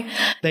 Anyway.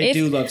 They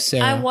do love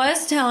Sarah. I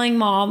was telling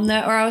Mom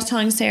I was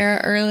telling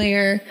Sarah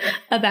earlier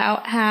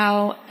about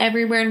how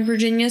everywhere in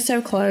Virginia is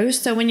so close.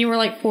 So when you were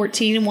like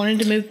 14 and wanted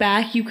to move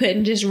back, you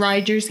couldn't just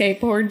ride your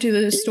skateboard to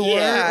the store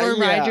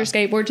ride your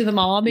skateboard to the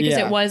mall because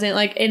it wasn't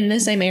like in the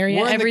same area.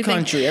 We're in the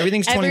country.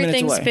 Everything's 20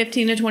 minutes away. Everything's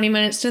 15 to 20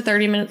 minutes to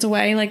 30 minutes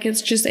away. Like,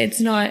 it's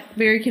not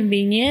very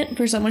convenient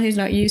for someone who's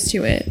not used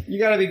to it. You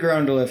gotta be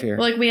grown to live here.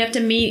 Like, we have to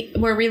meet,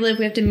 where we live,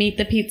 we have to meet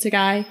the pizza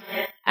guy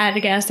at a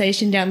gas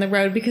station down the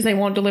road because they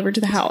won't deliver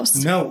to the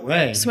house. No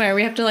way. I swear,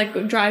 we have to,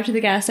 like, drive to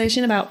the gas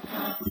station about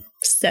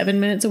 7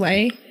 minutes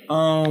away.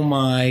 Oh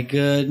my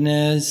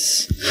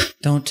goodness.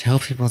 Don't tell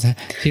people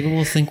that. People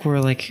will think we're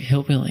like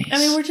hillbillies. I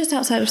mean, we're just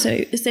outside of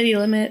city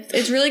limits.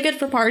 It's really good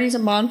for parties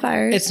and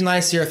bonfires. It's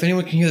nice here. If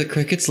anyone can hear the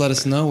crickets, let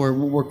us know.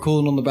 We're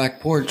cooling on the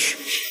back porch.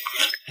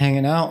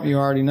 Hanging out, you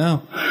already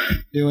know.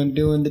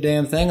 Doing the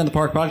damn thing on the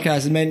Park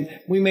Podcast.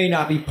 We may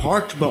not be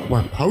parked, but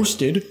we're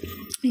posted.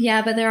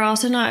 Yeah, but they're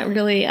also not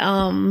really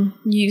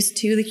used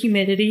to the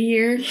humidity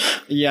here.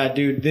 Yeah,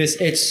 dude,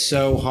 it's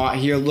so hot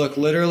here. Look,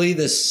 literally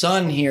the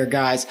sun here,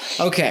 guys.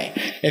 Okay,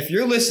 if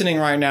you're listening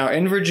right now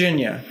in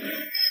Virginia,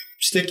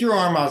 stick your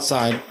arm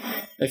outside.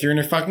 If you're in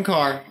your fucking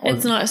car.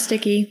 It's not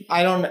sticky.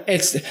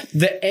 It's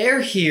the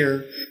air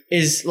here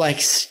is like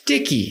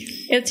sticky.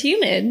 It's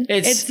humid.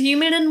 It's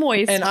humid and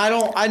moist. And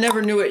I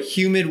never knew what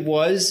humid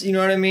was, you know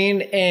what I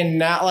mean? And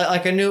now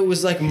like I knew it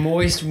was like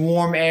moist,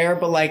 warm air,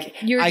 but like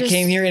I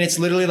came here and it's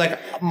literally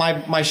like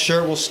my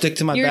shirt will stick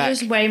to my back. You're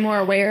just way more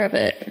aware of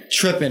it.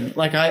 Tripping.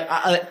 Like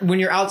I when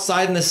you're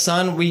outside in the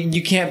sun,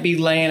 you can't be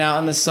laying out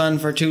in the sun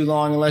for too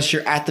long unless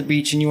you're at the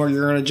beach and you're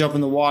going to jump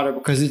in the water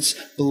because it's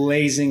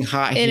blazing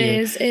hot here.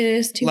 It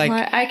is too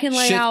hot. I can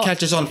lay out. Shit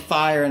catches on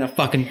fire in a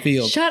fucking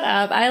field. Shut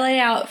up. I lay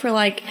out for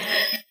like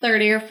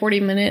 30 or 40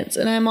 minutes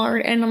and I'm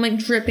like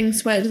dripping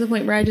sweat to the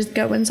point where I just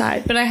go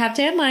inside. But I have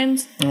tan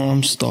lines. Oh,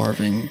 I'm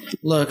starving.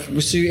 Look,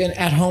 and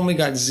at home we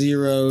got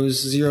zero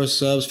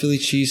subs, Philly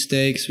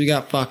cheesesteaks. We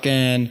got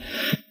fucking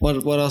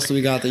what else do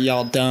we got that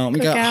y'all don't? We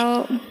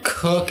got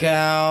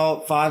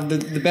cookout,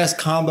 the best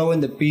combo in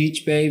the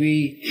beach,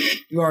 baby.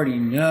 You already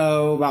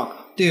know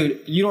about.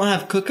 Dude, you don't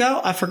have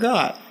cookout? I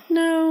forgot.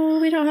 No,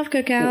 we don't have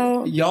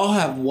cookout. Y'all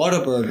have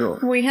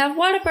Whataburger. We have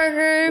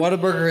Whataburger.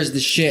 Whataburger is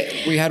the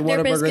shit. We had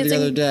Whataburger the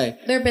other day.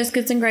 Their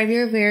biscuits and gravy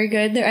are very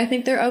good. I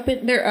think they're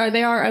open.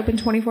 They are open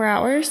 24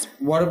 hours.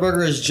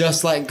 Whataburger is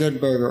just like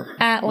Good Burger.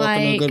 At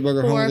Welcome to Good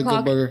Burger, home of the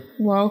Good Burger.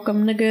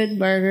 Welcome to Good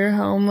Burger,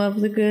 home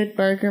of the Good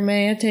Burger.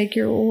 May I take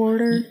your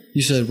order?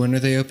 You said when are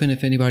they open?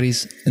 If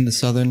anybody's in the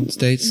southern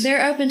states,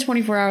 they're open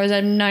 24 hours.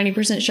 I'm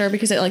 90% sure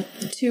because at like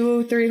 2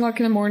 or 3 o'clock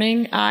in the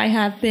morning, I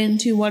have been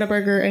to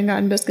Whataburger and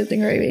gotten biscuits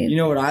and gravy. You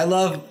know what I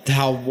love?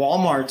 How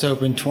Walmart's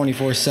open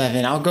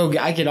 24/7.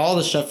 I get all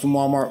the stuff from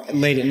Walmart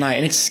late at night,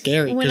 and it's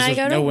scary because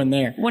there's no one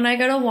there. When I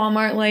go to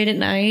Walmart late at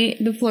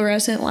night, the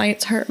fluorescent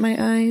lights hurt my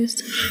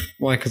eyes.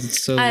 Why? Because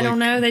it's so. I don't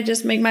know. They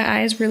just make my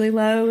eyes really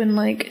low and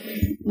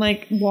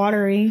like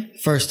watery.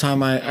 First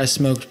time I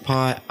smoked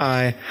pot,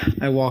 I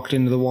walked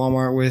into the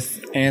Walmart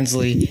with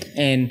Ansley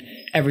and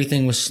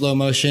everything was slow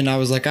motion. I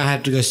was like, I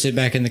have to go sit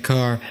back in the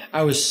car.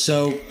 I was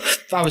so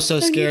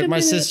scared. My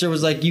sister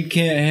was like, you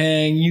can't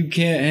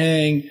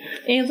hang.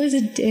 Ansley's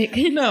a dick.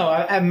 No,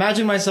 I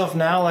imagine myself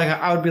now, like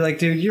I would be like,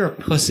 dude, you're a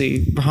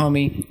pussy,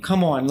 homie.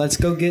 Come on, let's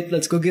go get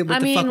what the fuck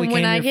we came here for.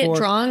 When I get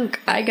drunk,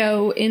 I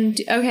go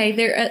into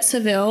they're at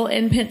Seville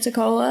in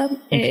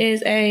Pensacola. It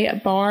is a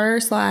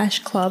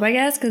bar/club, I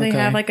guess, because they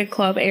have like a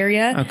club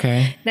area.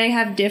 Okay. They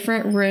have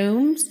different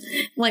rooms.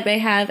 Like they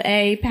have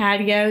a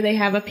patio, they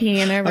have a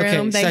piano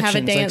room, they have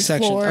a dance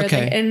floor,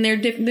 and they're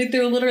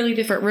literally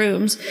different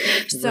rooms.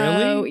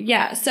 So really?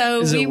 Yeah.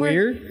 So is it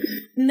weird?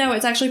 No,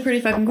 it's actually pretty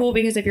fucking cool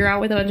because if you're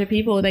out with a bunch of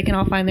people, they can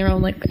all find their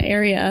own like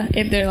area.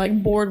 If they're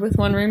like bored with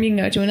one room, you can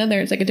go to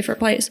another. It's like a different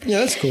place. Yeah,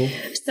 that's cool.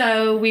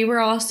 So we were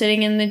all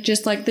sitting in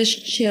just like this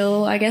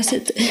chill. I guess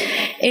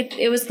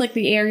it was like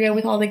the area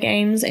with all the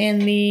games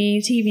and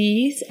the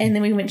TVs, and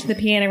then we went to the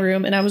piano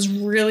room, and I was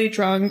really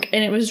drunk,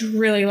 and it was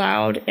really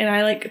loud, and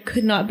I like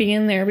could not be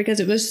in there because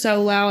it was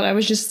so loud. I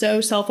was just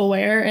so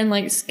self-aware and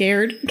like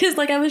scared because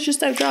like I was just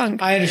so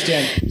drunk. I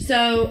understand.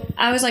 So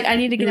I was like, I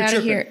need to get out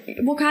of here.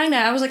 Well, kind of.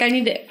 I was like, I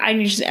need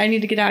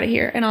to get out of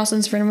here. And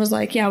Austin's friend was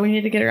like, yeah, we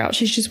need to get her out.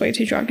 She's just way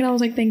too drunk. And I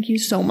was like, thank you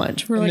so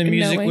much for like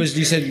knowing.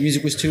 You said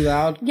music was too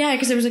loud? Yeah,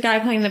 because there was a guy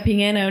playing the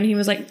piano and he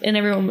was like, and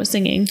everyone was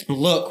singing.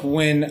 Look,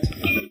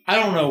 I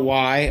don't know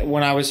why,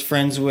 when I was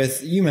friends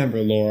with, you remember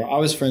Laura, I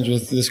was friends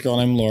with this girl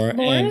named Laura.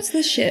 Laura's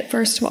the shit,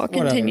 first of all.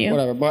 Continue.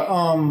 Whatever. But,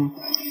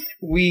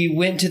 we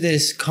went to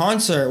this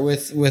concert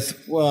with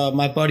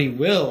my buddy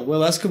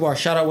Will Escobar.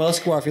 Shout out Will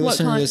Escobar if you're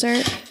listening to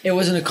this. It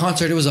wasn't a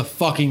concert, it was a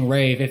fucking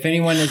rave. If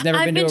anyone has never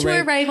been to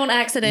a rave on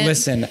accident.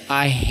 Listen,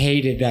 I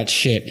hated that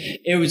shit.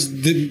 It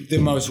was the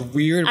most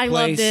weird place. I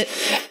loved it.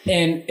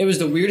 And it was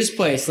the weirdest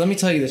place. Let me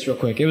tell you this real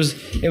quick. It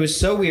was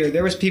so weird.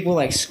 There was people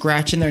like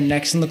scratching their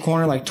necks in the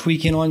corner, like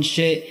tweaking on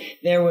shit.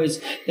 There was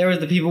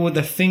the people with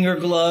the finger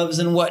gloves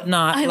and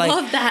whatnot. I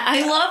love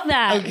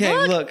that. Okay,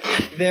 look.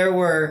 There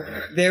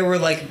were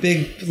like big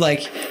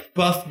like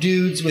buff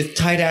dudes with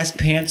tight ass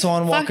pants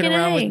on walking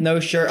around with no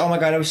shirt. Oh my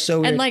god, it was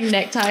so weird. And like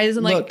neckties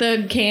and like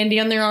the candy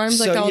on their arms,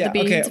 like all the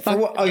beads.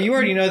 Okay, you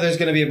already know there's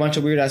gonna be a bunch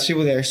of weird ass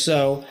people there.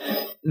 So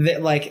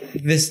that like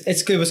this,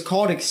 it was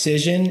called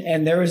Excision,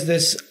 and there was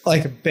this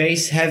like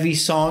bass heavy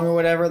song or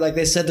whatever. Like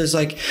they said, there's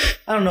like,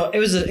 I don't know, it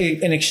was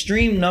an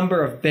extreme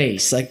number of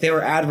bass. Like they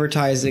were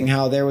advertising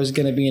how there was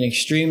going to be an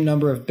extreme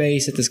number of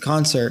bass at this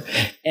concert,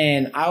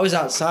 and I was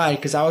outside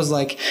because I was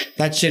like,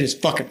 that shit is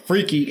fucking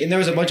freaky, and there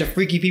was a bunch of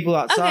freaky people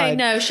outside. Okay,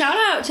 no, shout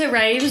out to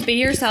raves. Be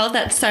yourself.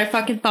 That's so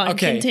fucking fun.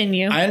 Okay,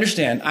 continue. I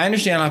understand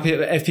how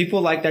if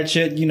people like that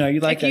shit, you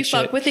like that shit. If you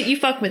fuck with it, you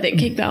fuck with it.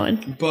 Keep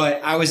going.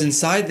 But I was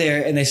inside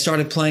there, and they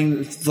started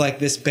playing like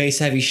this bass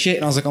heavy shit,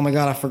 and I was like, oh my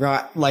god, I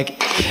forgot. Like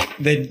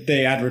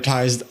they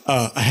advertised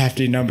a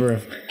hefty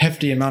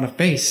amount of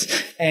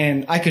bass,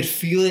 and I could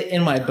feel it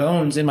in my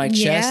bones, in my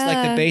chest,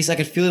 like the bass. I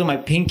could feel it in my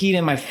pinky and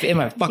in my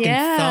fucking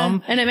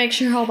thumb, and it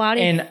makes your whole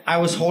body. And I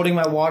was holding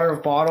my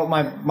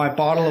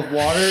bottle of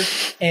water,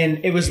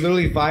 and it was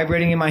literally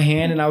vibrating in my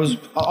hand, and I was,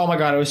 oh my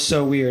god, it was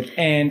so weird.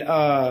 And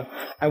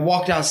I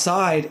walked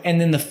outside, and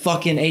then the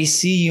fucking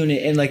AC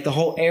unit and like the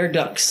whole air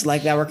ducts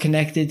like that were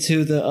connected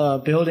to the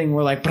building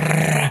were like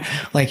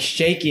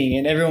shaking,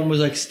 and everyone was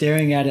like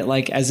staring at it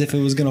like as if it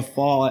was gonna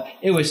fall.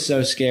 It was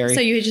so scary.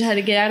 So you just had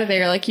to get out of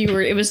there, like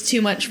it was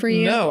too much for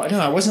you? No,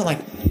 I wasn't like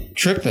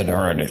tripping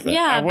or anything.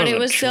 Yeah, but it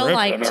was still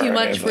like too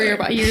much for your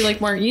body. You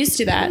like weren't used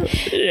to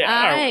that. Yeah,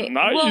 I'm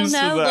not used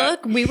to that.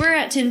 Look, we were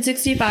at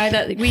 1065.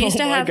 That we used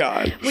to have.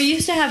 God. We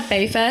used to have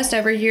Bayfest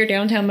every year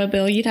downtown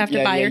Mobile. You'd have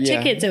to buy your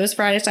tickets. It was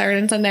Friday, Saturday,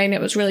 and Sunday, and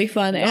it was really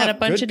fun. It had a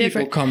bunch of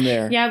different people come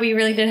there. Yeah, we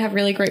really did have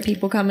really great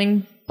people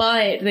coming.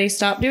 But they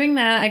stopped doing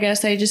that. I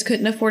guess they just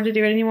couldn't afford to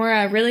do it anymore.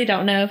 I really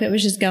don't know if it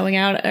was just going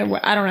out.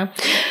 I don't know.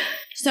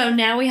 So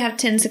now we have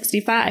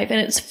 1065, and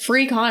it's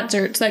free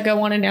concerts that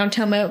go on in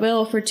downtown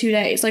Mobile for 2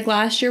 days. Like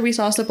last year, we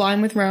saw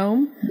Sublime with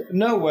Rome.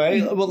 No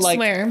way. Well, like,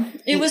 swear.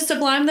 It was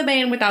Sublime the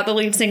band without the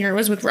lead singer. It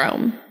was with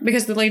Rome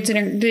because the lead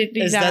singer did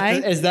die.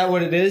 Is that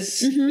what it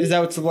is? Mm-hmm. Is that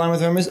what Sublime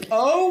with Rome is?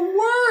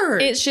 Oh,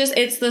 word.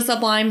 It's the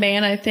Sublime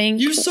band, I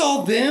think. You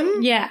saw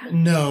them? Yeah.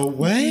 No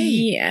way.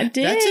 Yeah, I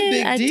did. That's a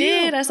big deal. I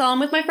did. I saw them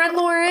with my friend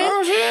Lauren.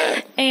 Oh,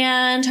 shit.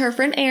 And her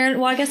friend Erin.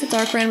 Well, I guess it's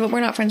our friend, but we're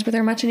not friends with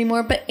her much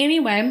anymore. But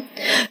anyway,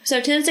 so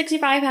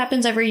 1065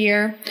 happens every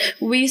year.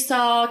 We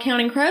saw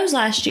Counting Crows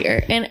last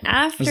year, and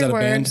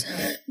afterwards,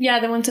 yeah,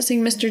 the ones that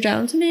sing Mr.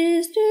 Jones,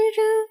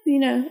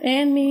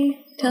 and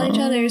me tell each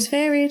other's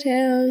fairy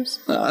tales.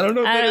 I don't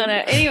know.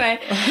 Anyway,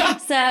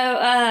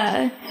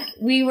 so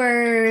we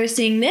were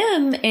seeing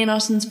them, and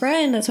Austin's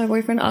friend, that's my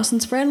boyfriend,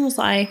 Austin's friend was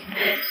like,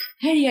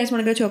 hey, do you guys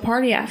want to go to a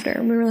party after?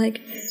 And we were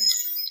like,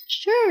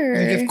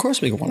 sure. Like, of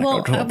course we want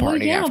to go to a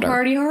party after.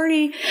 Party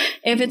hardy.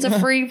 If it's a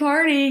free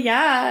party,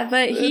 yeah.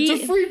 But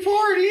it's a free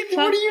party?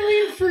 What do you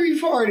mean free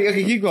party?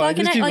 Okay, keep going.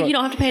 Just keep going. You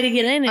don't have to pay to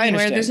get in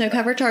anywhere. There's no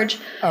cover charge.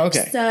 Oh,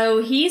 okay.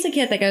 So he's a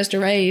kid that goes to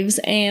raves,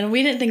 and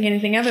we didn't think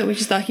anything of it. We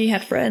just thought he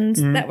had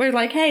friends that were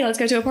like, hey, let's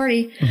go to a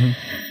party. Mm-hmm.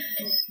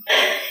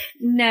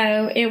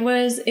 No, it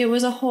was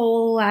a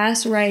whole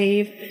ass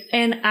rave,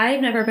 and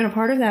I've never been a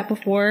part of that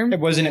before.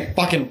 Wasn't it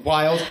fucking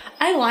wild?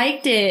 I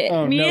liked it.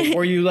 Oh no,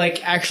 were you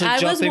like actually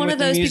jumping with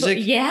the music?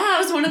 Yeah,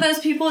 I was one of those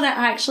people that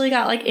actually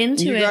got like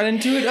into it. You got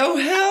into it? Oh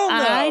hell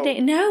no!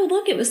 No,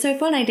 look, it was so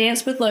fun. I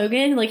danced with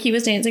Logan, like he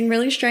was dancing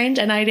really strange,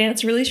 and I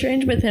danced really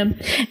strange with him.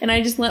 And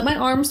I just let my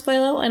arms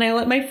flail, and I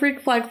let my freak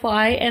flag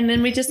fly, and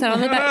then we just sat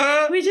on the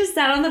back. We just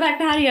sat on the back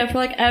patio for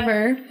like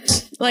ever.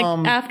 Like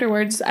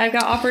afterwards, I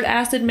got offered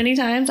acid many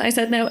times. I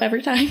said no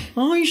every time.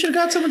 Oh, you should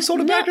have got someone sold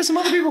it back to some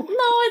other people. No,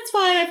 it's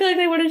fine. I feel like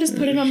they would have just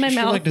put it on my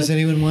mouth. Like, does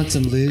anyone want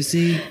some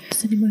Lucy?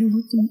 Does anybody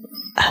want some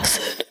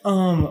acid?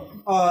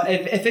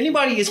 If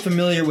anybody is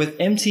familiar with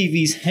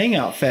MTV's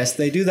Hangout Fest,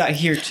 they do that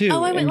here too.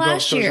 Oh, I went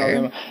last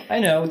year. I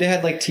know. They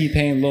had like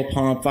T-Pain, Lil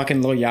Pump,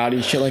 fucking Lil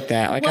Yachty, shit like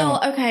that.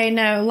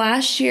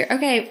 Last year.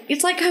 Okay,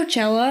 it's like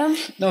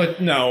Coachella.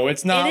 No,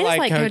 it's not. It is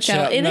like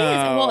Coachella. It is.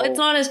 Well, it's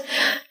not as.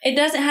 It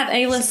doesn't have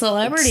A-list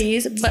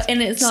celebrities,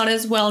 and it's not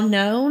as well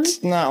known.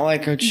 It's not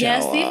like Coachella.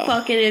 Yes, the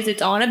fuck it is.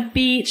 It's on a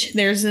beach.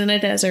 There's in a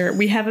desert.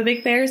 We have a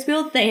big Ferris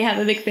wheel. They have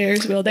a big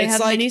Ferris wheel. They have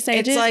many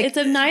stages. It's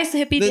a nice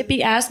hippy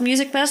dippy ass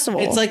music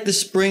festival. It's like the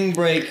spring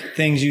break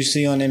things you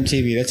see on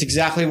MTV. That's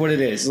exactly what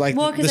it is. Like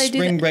the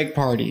spring break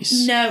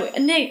parties. No,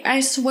 Nick, I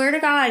swear to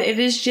God, it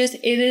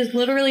is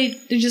literally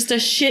just a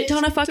shit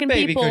ton of fucking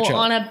people Coachella.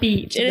 On a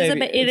beach.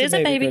 It is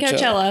a baby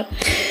Coachella.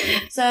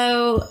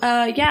 So,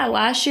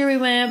 last year we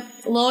went.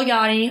 Lil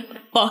Yachty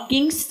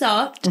fucking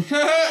sucked.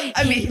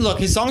 I mean, look,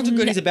 his songs are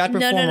good. He's a bad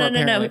performer,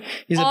 apparently.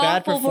 He's a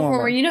bad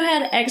performer. You know who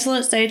had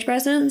excellent stage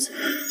presence?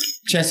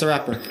 Chance the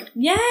Rapper.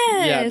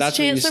 Yes, yeah, that's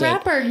Chance the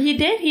Rapper. He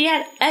did. He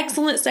had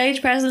excellent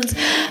stage presence.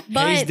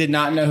 But Hayes did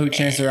not know who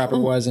Chance the Rapper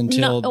was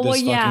until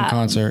this fucking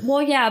concert.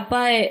 Well, yeah,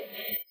 but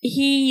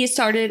he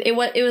started. It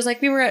was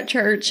like we were at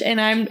church, and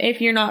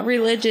if you're not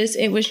religious,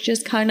 it was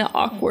just kind of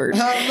awkward.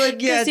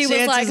 Because he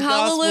was like,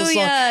 "Hallelujah!"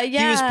 Yeah,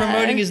 he was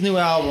promoting his new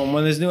album.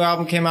 When his new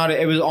album came out,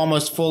 it was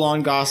almost full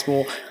on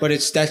gospel. But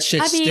that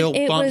shit still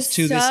bumps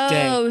to this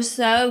day.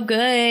 So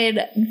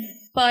good.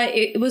 But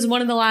it was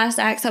one of the last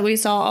acts that we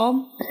saw,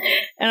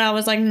 and I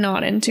was like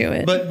not into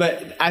it.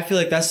 But I feel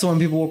like that's the one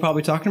people were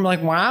probably talking about.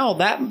 Like, wow,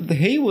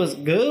 he was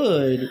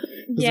good.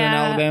 Is there in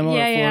Alabama or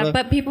Florida? Yeah,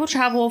 but people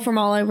travel from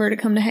all over to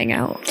come to hang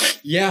out.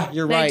 Yeah,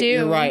 you're right.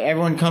 You're right.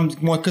 Everyone comes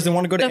because they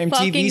want to go to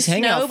MTV's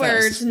Hangout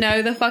Fest.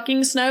 No, the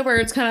fucking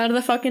snowbirds come out of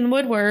the fucking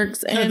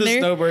woodworks, and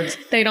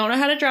they don't know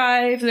how to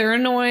drive. They're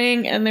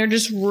annoying, and they're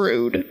just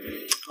rude.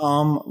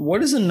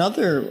 What is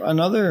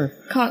another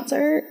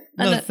concert?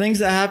 No, things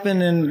that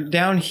happen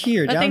down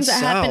here, down things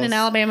south. That happen in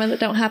Alabama that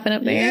don't happen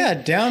up there. Yeah,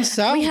 down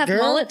south. We have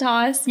mullet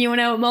toss. You want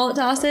to know what mullet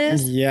toss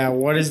is? Yeah,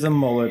 what is the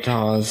mullet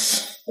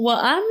toss? Well,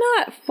 I'm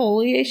not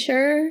fully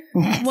sure.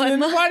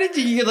 Why did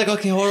you get like,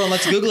 okay, hold on,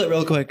 let's Google it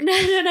real quick.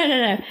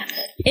 No.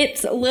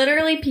 It's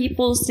literally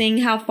people seeing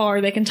how far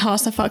they can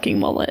toss a fucking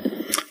mullet.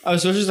 Oh,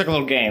 so it's just like a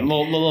little game,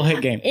 little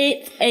hit game.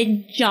 It's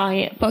a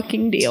giant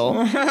fucking deal.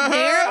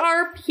 There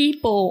are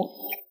people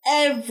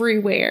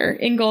everywhere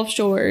in Gulf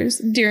Shores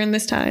during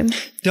this time.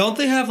 Don't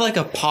they have like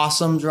a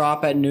possum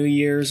drop at New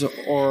Year's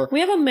or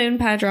we have a moon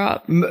pie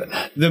drop.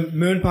 The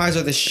moon pies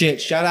are the shit.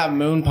 Shout out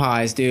moon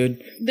pies,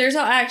 dude. There's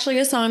actually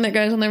a song that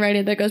goes on the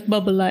radio that goes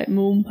bubble like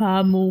moon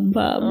pie, moon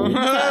pie, moon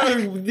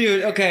pie.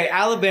 Dude, okay,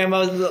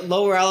 Alabama,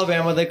 lower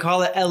Alabama, they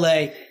call it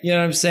LA. You know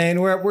what I'm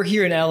saying? We're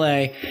here in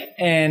LA,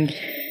 and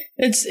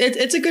it's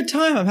a good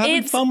time. I'm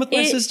having fun with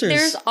my sisters.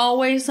 There's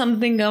always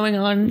something going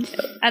on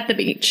at the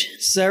beach.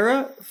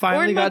 Sarah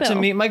finally got to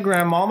meet my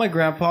grandma, my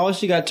grandpa.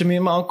 She got to meet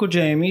my Uncle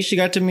Jamie. She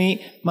got to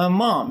meet my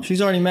mom.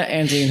 She's already met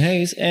Angie and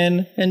Hayes,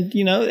 and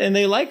you know, and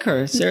they like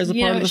her. Sarah's a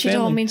part of the family. She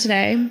told me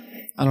today.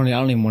 I don't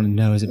even want to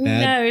know. Is it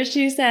bad? No,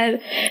 she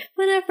said,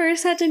 when I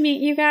first had to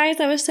meet you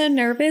guys, I was so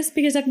nervous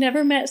because I've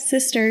never met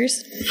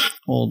sisters.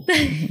 Well,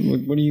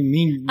 what do you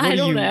mean? I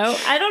don't know.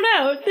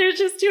 There's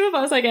just two of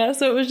us, I guess.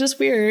 So it was just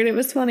weird. It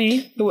was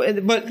funny.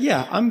 But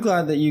yeah, I'm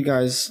glad that you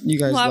guys.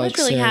 Well, I was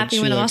really happy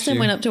when Austin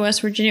went up to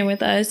West Virginia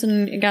with us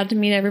and got to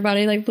meet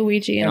everybody like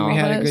Luigi and all of us.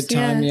 We had a good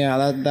time.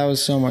 Yeah, that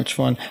was so much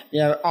fun.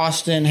 Yeah,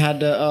 Austin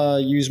had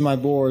to use my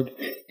board,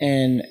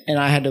 and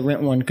I had to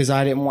rent one because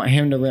I didn't want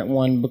him to rent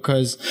one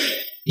because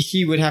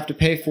he would have to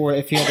pay for it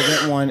if he had to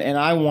rent one, and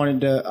I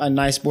wanted a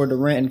nice board to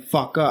rent and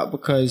fuck up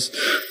because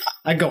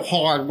I go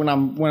hard when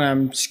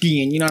I'm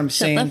skiing. You know what I'm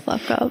saying? Shut the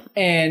fuck up.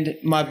 And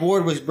my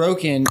board was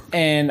broken,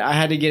 and I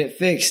had to get it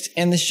fixed,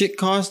 and the shit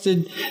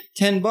costed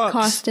 $10.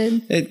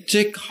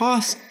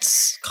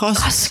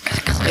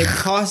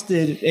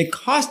 It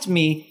cost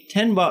me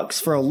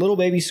 $10 for a little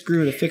baby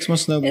screw to fix my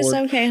snowboard. It's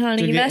okay,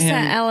 honey. That's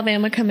that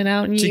Alabama coming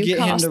out, and you get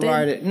him to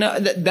ride it. No,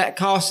 that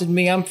costed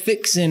me. I'm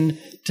fixing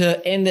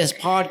to end this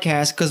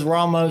podcast because we're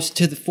almost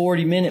to the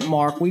 40-minute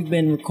mark. We've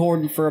been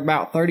recording for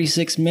about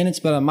 36 minutes,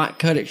 but I might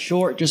cut it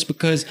short just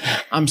because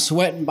I'm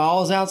sweating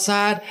balls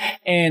outside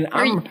and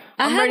I'm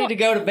ready to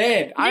go to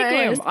bed.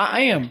 Nicholas, I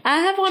am. I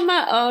have on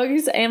my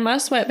Uggs and my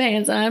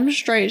sweatpants, and I'm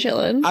straight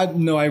chilling. I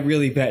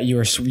really bet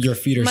your feet are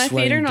sweating. My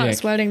feet are not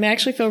sweating. They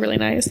actually feel really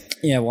nice.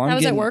 Yeah, well, I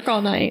was at work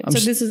all night, so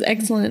this is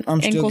excellent I'm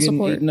ankle still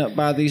support. Eaten up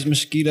by these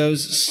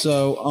mosquitoes.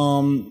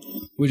 So,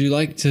 would you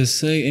like to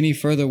say any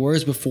further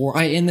words before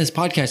I end this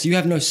podcast? You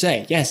have no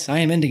say. Yes, I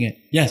am ending it.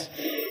 Yes.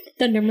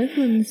 Thunder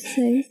Mifflin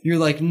says. You're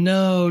like,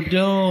 no,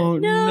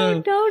 don't.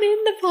 No, don't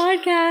end the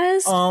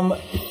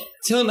podcast.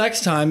 Till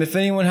next time, if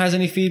anyone has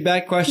any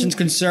feedback, questions,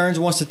 concerns,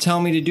 wants to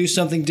tell me to do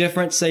something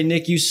different, say,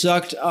 Nick, you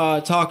sucked,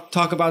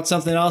 talk about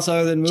something else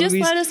other than movies.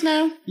 Just let us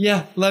know.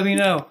 Yeah, let me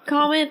know.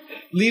 Comment.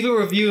 Leave a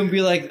review and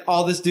be like,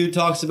 all this dude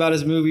talks about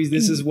his movies.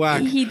 This is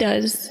whack. He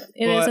does.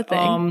 It is a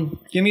thing.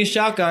 Give me a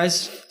shout,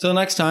 guys. Till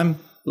next time.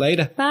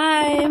 Later.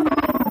 Bye.